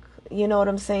lot. You know what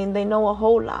I'm saying? They know a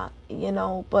whole lot,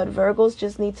 but Virgos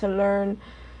just need to learn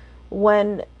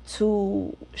when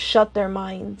to shut their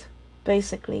mind,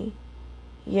 basically.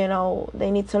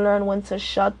 They need to learn when to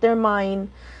shut their mind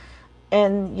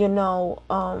and,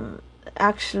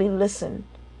 actually listen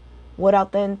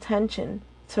without the intention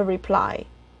to reply,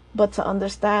 but to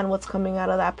understand what's coming out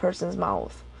of that person's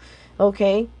mouth.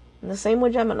 Okay? And the same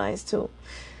with Geminis too.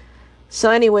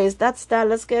 So anyways, that's that.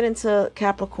 Let's get into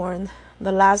Capricorn,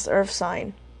 the last earth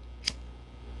sign.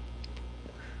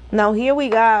 Now here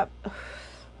we have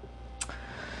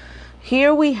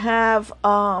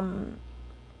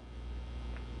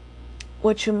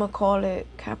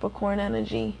Capricorn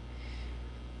energy.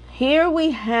 Here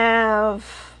we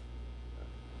have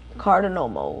cardinal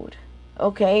mode.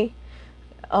 Okay?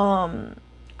 I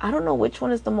don't know which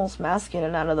one is the most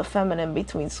masculine out of the feminine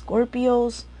between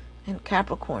Scorpios and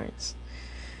Capricorns.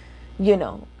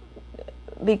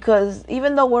 Because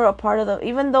even though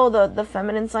the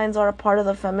feminine signs are a part of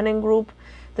the feminine group,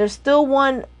 there's still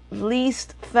one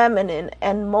least feminine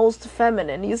and most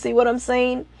feminine. You see what I'm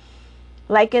saying?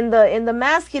 Like in the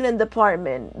masculine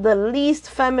department, the most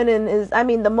feminine,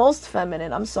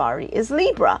 is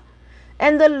Libra.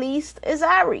 And the least is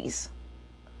Aries.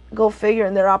 Go figure,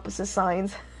 in their opposite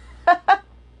signs.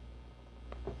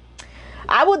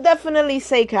 I would definitely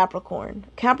say Capricorn.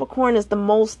 Capricorn is the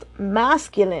most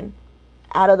masculine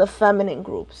out of the feminine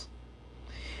groups,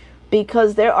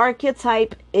 because their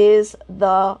archetype is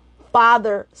the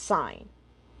father sign.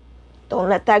 Don't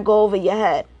let that go over your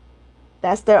head.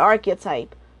 That's their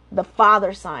archetype, the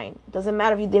father sign. Doesn't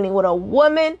matter if you're dealing with a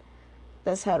woman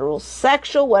that's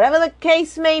heterosexual, whatever the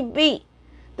case may be.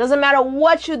 Doesn't matter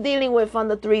what you're dealing with on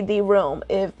the 3D realm.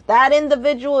 If that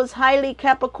individual is highly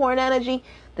Capricorn energy,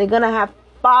 they're going to have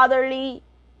fatherly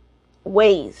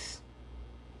ways.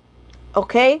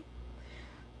 Okay?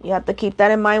 You have to keep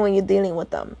that in mind when you're dealing with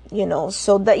them.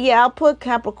 So that, I'll put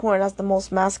Capricorn as the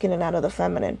most masculine out of the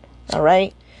feminine. All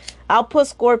right? I'll put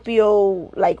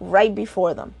Scorpio like right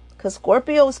before them, because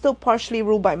Scorpio is still partially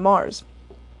ruled by Mars,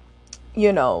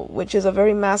 which is a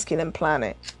very masculine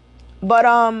planet. But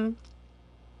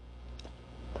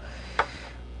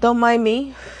Don't mind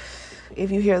me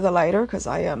if you hear the lighter, because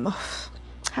I am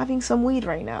having some weed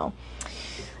right now.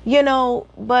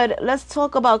 But let's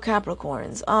talk about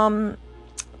Capricorns.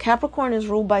 Capricorn is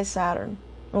ruled by Saturn.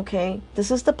 Okay,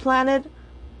 this is the planet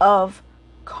of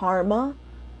karma,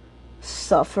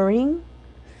 suffering,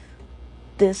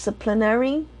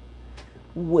 disciplinary,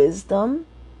 wisdom,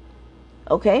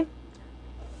 okay,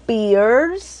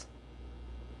 fears,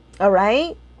 all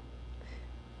right,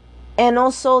 and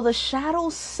also the shadow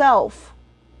self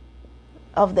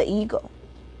of the ego.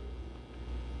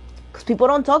 Because people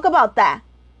don't talk about that.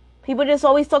 People just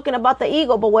always talking about the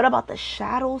ego, but what about the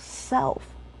shadow self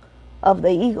of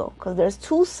the ego? Because there's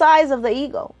two sides of the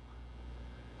ego.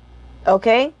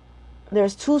 Okay?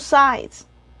 There's two sides.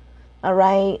 All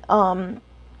right?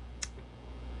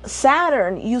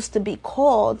 Saturn used to be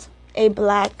called the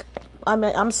black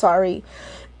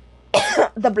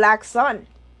sun.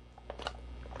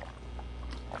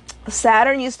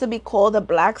 Saturn used to be called the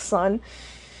black sun.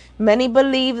 Many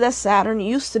believe that Saturn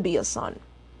used to be a sun.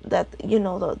 That,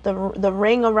 the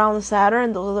ring around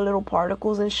Saturn, those are the little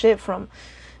particles and shit from,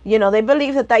 they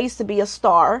believe that used to be a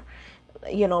star,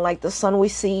 like the sun we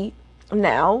see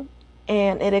now,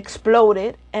 and it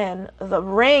exploded, and the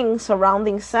ring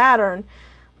surrounding Saturn,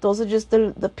 those are just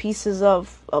the pieces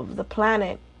of the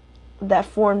planet that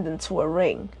formed into a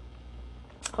ring.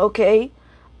 Okay?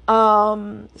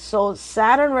 So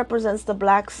Saturn represents the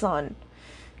black sun.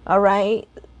 All right?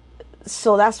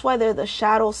 So that's why they're the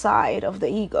shadow side of the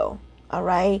ego. All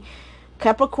right?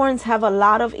 Capricorns have a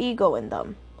lot of ego in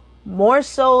them. More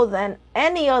so than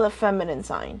any other feminine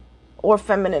sign or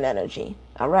feminine energy.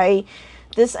 All right?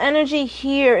 This energy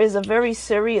here is a very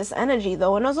serious energy,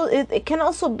 though. And also, it can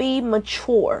also be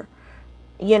mature.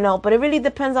 But it really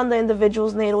depends on the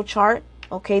individual's natal chart.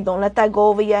 Okay? Don't let that go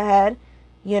over your head.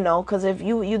 Because if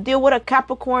you deal with a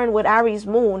Capricorn with Aries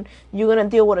moon, you're going to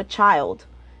deal with a child.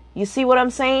 You see what I'm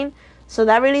saying? So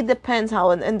that really depends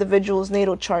how an individual's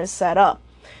natal chart is set up.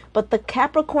 But the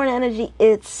Capricorn energy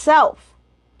itself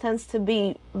tends to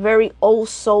be very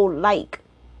soul-like.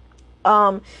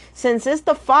 Since it's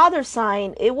the father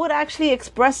sign, it would actually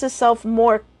express itself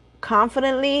more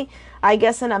confidently, I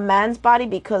guess, in a man's body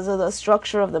because of the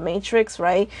structure of the matrix,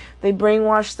 right? They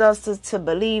brainwashed us to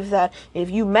believe that if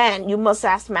you man, you must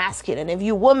act masculine. If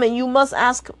you woman, you must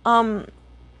act,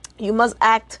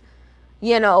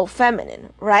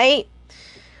 feminine, right?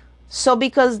 So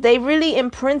because they really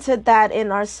imprinted that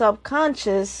in our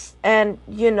subconscious, and,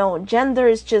 gender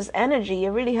is just energy. It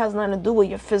really has nothing to do with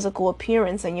your physical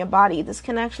appearance and your body. This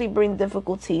can actually bring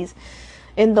difficulties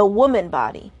in the woman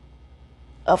body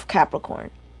of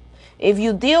Capricorn. If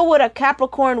you deal with a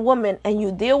Capricorn woman and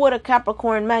you deal with a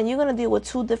Capricorn man, you're going to deal with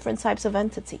two different types of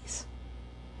entities.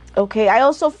 Okay, I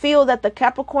also feel that the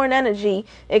Capricorn energy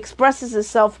expresses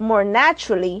itself more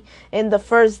naturally in the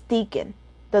first decan,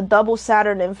 the double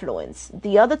Saturn influence.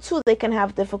 The other two, they can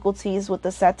have difficulties with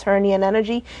the Saturnian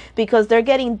energy because they're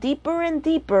getting deeper and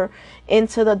deeper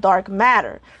into the dark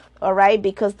matter. All right,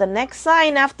 because the next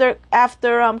sign after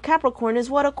Capricorn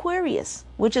is what? Aquarius,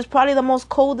 which is probably the most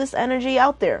coldest energy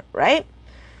out there, right?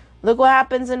 Look what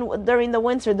happens during the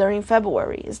winter, during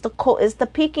February. It's the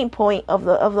peaking point of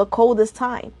the coldest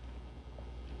time.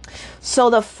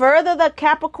 So the further the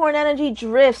Capricorn energy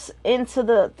drifts into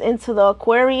the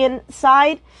Aquarian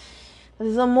side,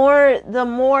 the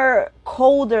more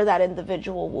colder that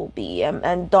individual will be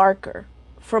and darker.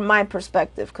 From my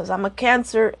perspective, because I'm a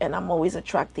Cancer and I'm always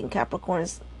attracting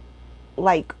Capricorns.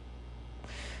 Like,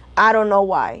 I don't know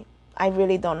why. I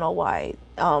really don't know why.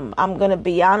 I'm gonna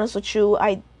be honest with you.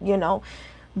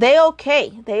 They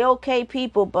okay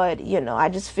people, but I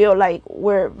just feel like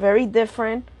we're very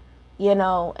different,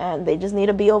 and they just need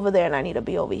to be over there and I need to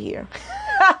be over here.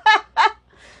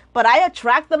 But I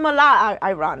attract them a lot,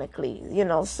 ironically,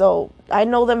 so I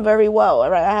know them very well.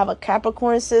 Right? I have a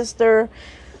Capricorn sister.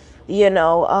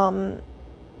 A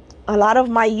lot of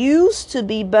my used to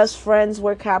be best friends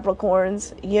were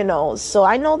Capricorns, so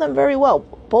I know them very well,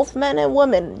 both men and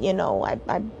women.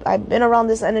 I've been around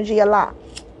this energy a lot.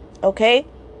 Okay.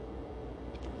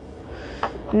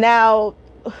 Now,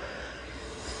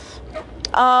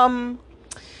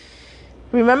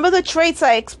 remember the traits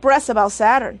I express about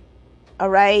Saturn. All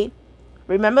right.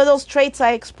 Remember those traits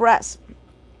I express.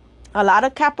 A lot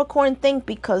of Capricorn think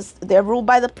because they're ruled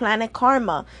by the planet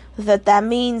karma that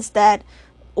means that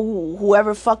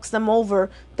whoever fucks them over,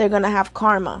 they're going to have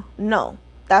karma. No,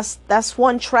 that's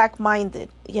one track minded,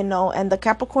 and the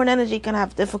Capricorn energy can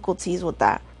have difficulties with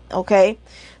that. Okay.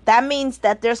 That means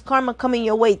that there's karma coming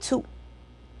your way too.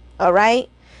 All right.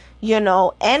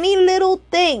 Any little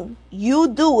thing you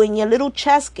do in your little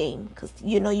chess game, because,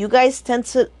 you guys tend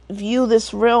to view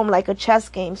this realm like a chess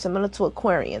game, similar to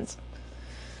Aquarians.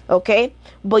 Okay?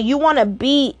 But you want to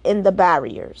be in the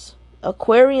barriers.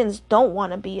 Aquarians don't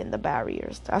want to be in the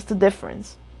barriers. That's the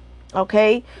difference.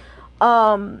 Okay?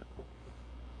 And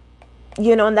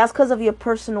that's because of your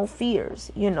personal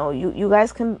fears. You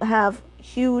guys can have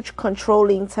huge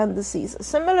controlling tendencies,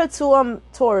 similar to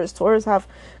Taurus. Taurus have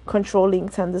controlling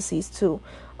tendencies too.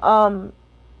 But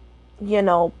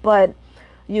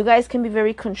you guys can be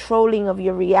very controlling of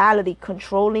your reality,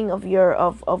 controlling of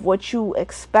of what you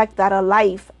expect out of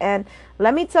life. And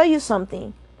let me tell you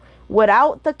something.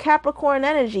 Without the Capricorn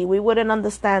energy, we wouldn't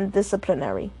understand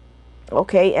disciplinary.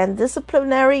 Okay? And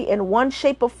disciplinary in one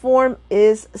shape or form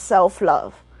is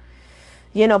self-love.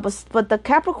 But the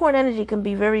Capricorn energy can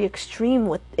be very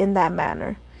extreme in that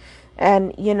manner.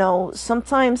 And,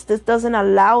 sometimes this doesn't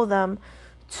allow them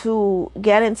to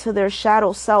get into their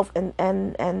shadow self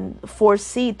and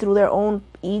foresee through their own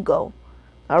ego.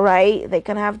 All right? They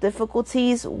can have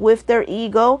difficulties with their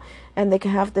ego, and they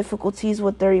can have difficulties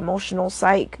with their emotional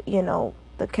psyche.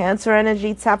 The Cancer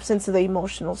energy taps into the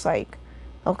emotional psyche.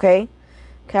 Okay?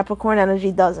 Capricorn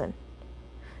energy doesn't.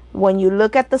 When you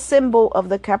look at the symbol of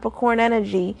the Capricorn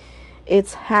energy,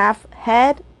 it's half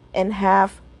head and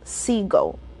half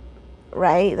seagull,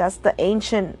 right? That's the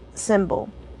ancient symbol.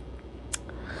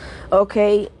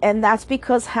 Okay, and that's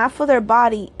because half of their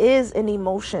body is in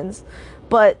emotions,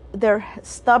 but their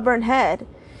stubborn head,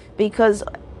 because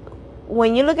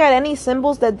when you look at any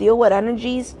symbols that deal with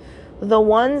energies, the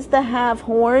ones that have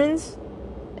horns,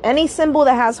 any symbol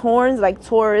that has horns like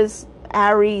Taurus,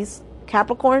 Aries,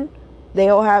 Capricorn, they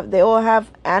all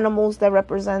have animals that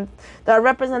are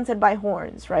represented by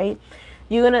horns, right?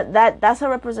 That's a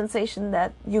representation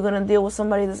that you're gonna deal with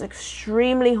somebody that's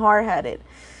extremely hard-headed.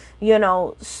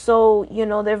 So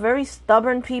they're very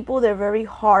stubborn people, they're very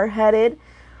hard-headed,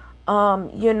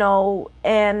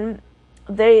 and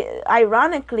they,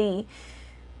 ironically,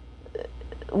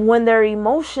 when their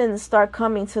emotions start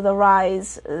coming to the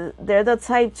rise, they're the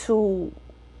type to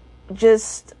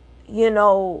just,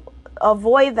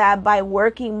 avoid that by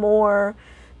working more,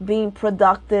 being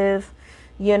productive,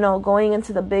 going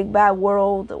into the big bad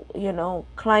world,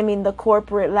 climbing the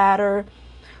corporate ladder.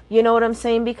 You know what I'm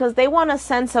saying? Because they want a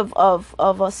sense of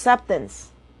acceptance.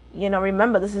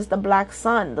 Remember, this is the black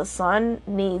sun. The sun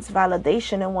needs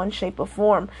validation in one shape or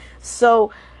form.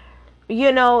 So,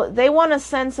 they want a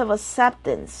sense of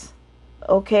acceptance.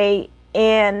 Okay?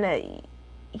 And,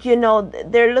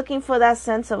 they're looking for that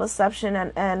sense of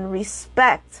acceptance and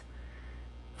respect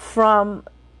from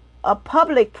a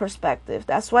public perspective.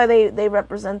 That's why they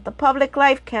represent the public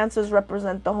life. Cancers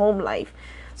represent the home life.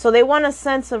 So they want a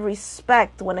sense of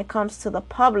respect when it comes to the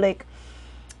public,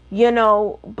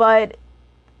 but,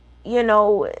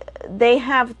 they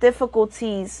have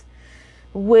difficulties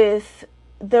with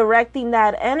directing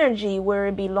that energy where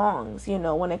it belongs,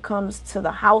 when it comes to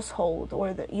the household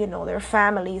or their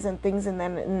families and things in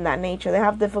that nature. They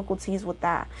have difficulties with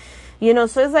that, so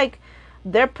it's like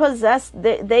they're possessed.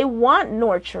 They want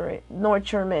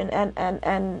nurturement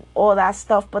and all that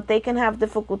stuff, but they can have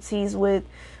difficulties with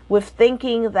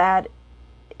thinking that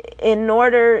in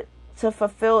order to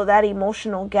fulfill that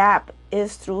emotional gap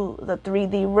is through the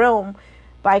 3D realm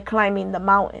by climbing the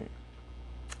mountain.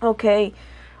 Okay.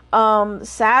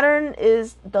 Saturn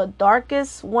is the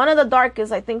darkest, one of the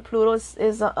darkest. I think Pluto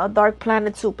is a dark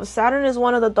planet too, but Saturn is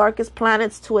one of the darkest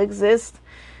planets to exist,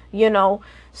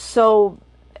 so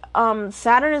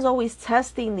Saturn is always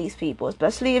testing these people,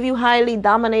 especially if you highly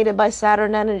dominated by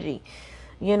Saturn energy.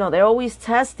 They're always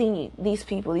testing these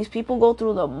people. These people go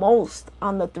through the most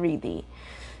on the 3D,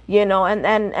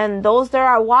 and those that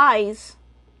are wise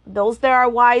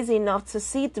enough to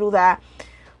see through that,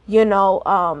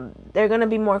 they're going to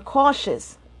be more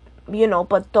cautious,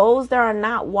 but those that are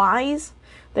not wise,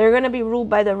 they're going to be ruled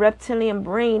by the reptilian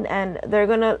brain, and they're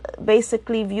going to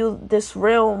basically view this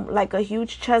realm like a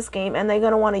huge chess game, and they're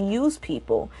going to want to use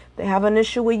people. They have an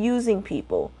issue with using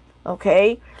people.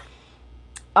 Okay.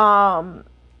 But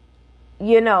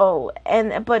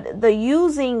the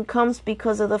using comes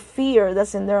because of the fear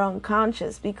that's in their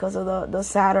unconscious, because of the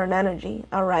Saturn energy.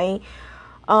 All right.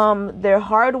 They're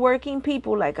hardworking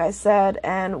people, like I said,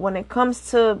 and when it comes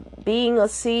to being a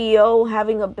CEO,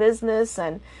 having a business,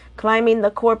 and climbing the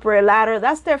corporate ladder,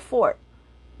 that's their fort.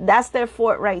 That's their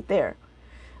fort right there.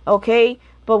 Okay?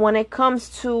 But when it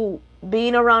comes to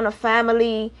being around a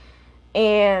family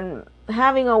and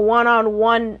having a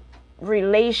one-on-one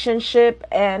relationship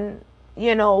and,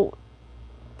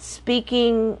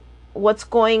 speaking what's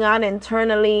going on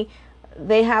internally,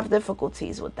 they have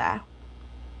difficulties with that.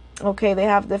 Okay, they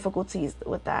have difficulties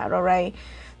with that, all right?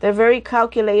 They're very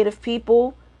calculative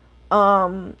people.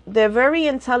 They're very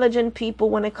intelligent people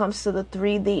when it comes to the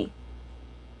 3D.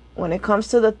 When it comes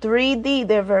to the 3D,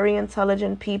 they're very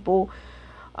intelligent people.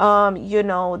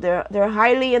 They're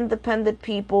highly independent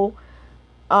people.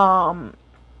 By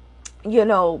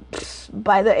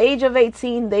the age of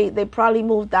 18, they probably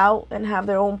moved out and have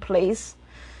their own place.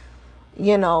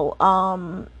 And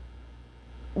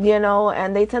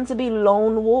they tend to be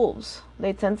lone wolves.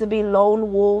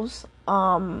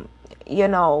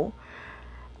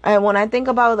 And when I think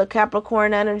about the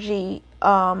Capricorn energy,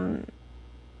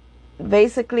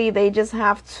 basically they just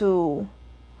have to,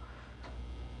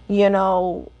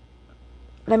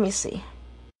 let me see.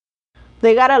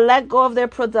 They got to let go of their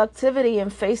productivity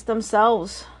and face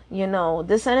themselves.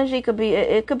 This energy could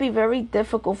be very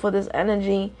difficult for this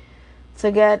energy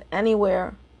to get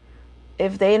anywhere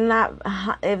if they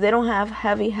don't have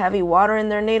heavy water in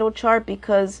their natal chart,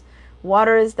 because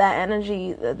water is that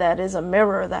energy that is a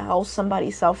mirror that helps somebody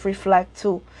self-reflect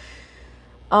too.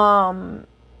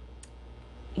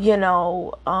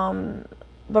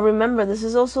 But remember, this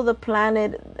is also the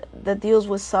planet that deals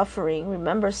with suffering.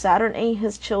 Remember, Saturn ain't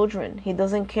his children. He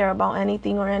doesn't care about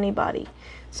anything or anybody.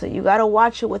 So you got to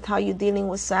watch it with how you're dealing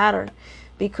with Saturn,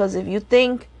 because if you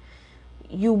think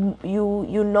you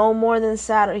know more than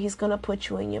Saturn, he's going to put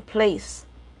you in your place.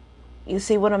 You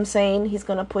see what I'm saying? He's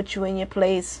going to put you in your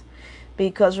place,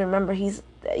 because remember,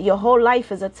 your whole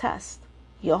life is a test.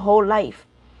 Your whole life.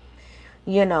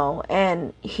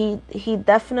 And he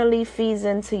definitely feeds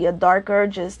into your dark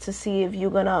urges to see if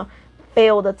you're gonna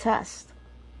fail the test.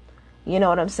 You know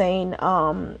what I'm saying?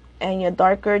 And your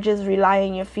dark urges rely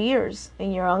on your fears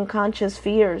and your unconscious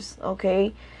fears.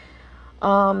 Okay.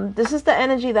 This is the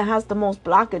energy that has the most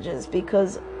blockages,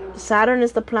 because Saturn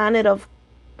is the planet of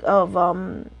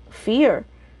fear.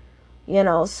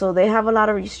 So they have a lot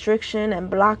of restriction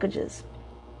and blockages.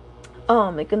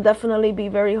 It can definitely be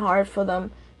very hard for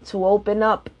them to open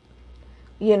up,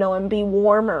 and be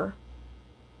warmer,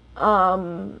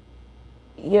 but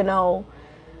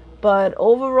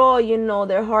overall,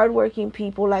 they're hardworking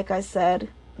people. Like I said,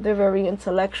 they're very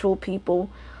intellectual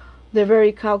people. They're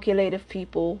very calculative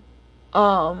people.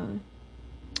 They're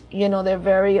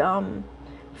very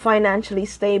financially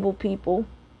stable people.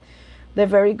 They're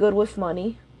very good with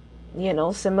money,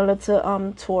 similar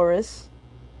to Taurus,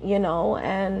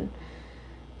 and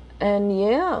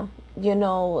yeah.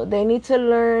 They need to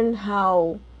learn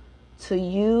how to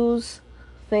use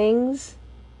things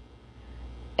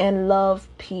and love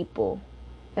people.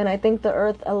 And I think the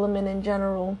earth element in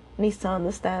general needs to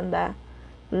understand that.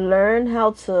 Learn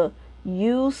how to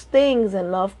use things and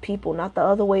love people, not the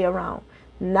other way around.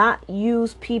 Not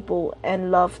use people and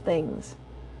love things.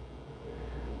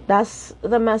 That's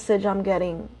the message I'm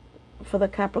getting for the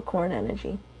Capricorn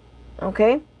energy.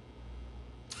 Okay?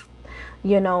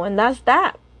 And that's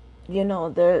that.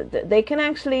 They can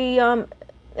actually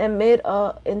emit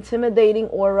a intimidating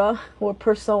aura or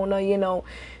persona.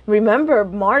 Remember,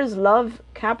 Mars loves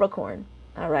Capricorn.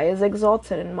 All right, is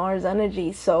exalted in Mars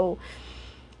energy. So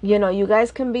you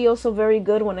guys can be also very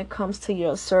good when it comes to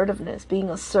your assertiveness, being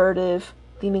assertive,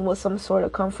 dealing with some sort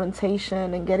of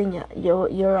confrontation and getting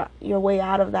your way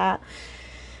out of that.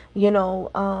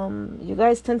 You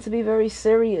guys tend to be very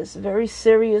serious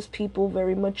people,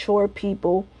 very mature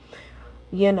people.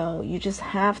 You just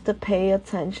have to pay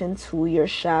attention to your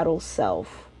shadow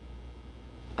self.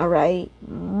 All right?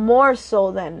 More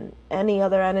so than any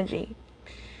other energy.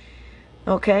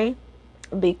 Okay?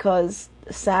 Because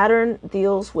Saturn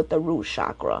deals with the root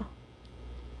chakra.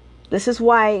 This is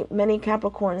why many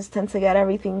Capricorns tend to get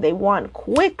everything they want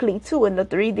quickly too in the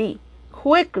 3D.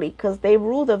 Quickly, because they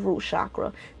rule the root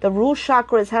chakra. The root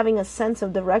chakra is having a sense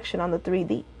of direction on the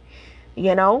 3D.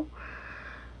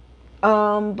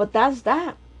 But that's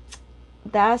that.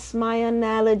 That's my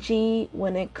analogy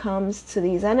when it comes to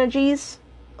these energies.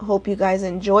 Hope you guys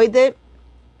enjoyed it.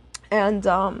 And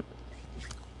I'm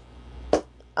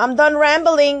done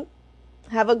rambling.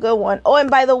 Have a good one. Oh, and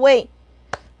by the way,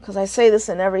 because I say this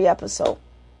in every episode.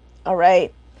 All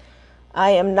right.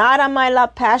 I am not on my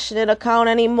Love Passionate account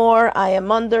anymore. I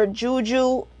am under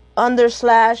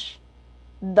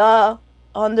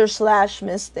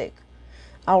Juju_the_mystic.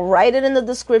 I'll write it in the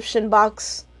description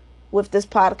box with this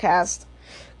podcast.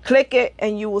 Click it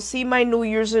and you will see my new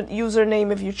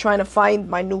username if you're trying to find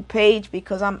my new page,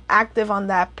 because I'm active on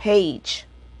that page.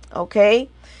 Okay?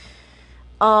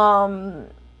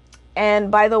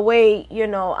 And by the way,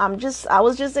 I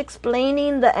was just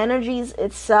explaining the energies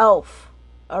itself.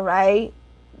 All right?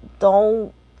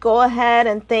 Don't go ahead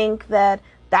and think that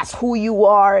that's who you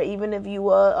are, even if you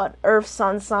are an earth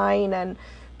sun sign and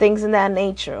things in that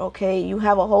nature. Okay, you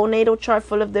have a whole natal chart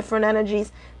full of different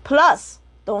energies. Plus,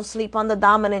 don't sleep on the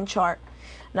dominant chart.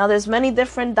 Now, there's many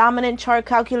different dominant chart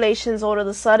calculations all of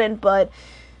a sudden, but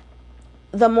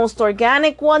the most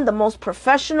organic one, the most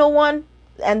professional one,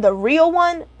 and the real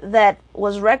one that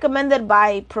was recommended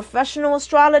by professional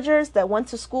astrologers that went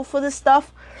to school for this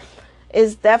stuff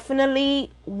is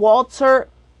definitely Walter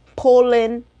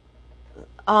Pullen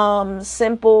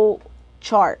simple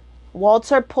chart.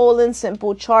 Walter Pullen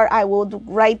simple chart. I will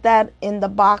write that in the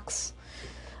box.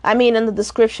 In the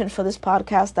description for this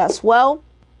podcast as well.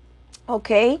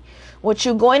 Okay. What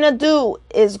you're going to do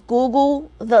is Google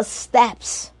the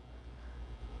steps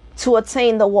to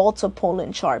attain the Walter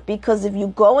Pullen chart. Because if you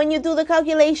go and you do the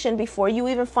calculation before you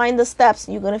even find the steps,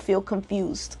 you're going to feel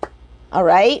confused. All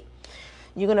right.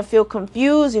 You're going to feel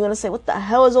confused. You're going to say, what the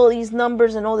hell is all these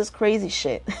numbers and all this crazy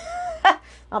shit?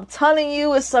 I'm telling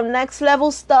you, it's some next level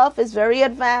stuff. It's very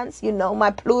advanced.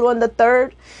 My Pluto in the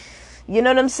third. You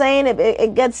know what I'm saying?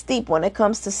 It gets deep when it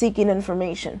comes to seeking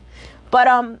information. But,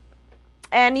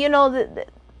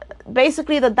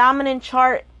 basically the dominant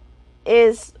chart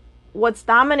is what's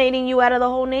dominating you out of the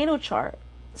whole natal chart.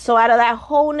 So out of that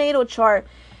whole natal chart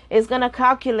is going to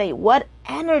calculate what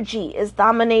energy is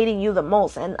dominating you the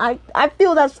most. And I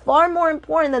feel that's far more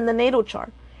important than the natal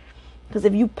chart. Because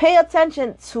if you pay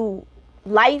attention to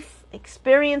life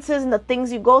experiences and the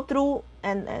things you go through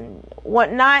and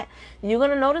whatnot, you're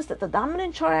going to notice that the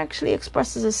dominant chart actually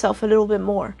expresses itself a little bit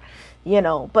more,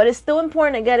 but it's still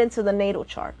important to get into the natal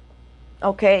chart.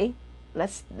 Okay.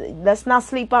 Let's not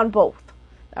sleep on both.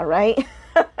 All right.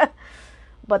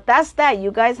 But that's that.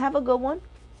 You guys have a good one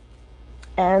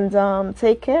and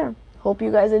take care. Hope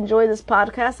you guys enjoy this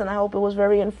podcast and I hope it was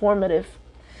very informative.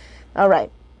 All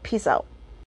right. Peace out.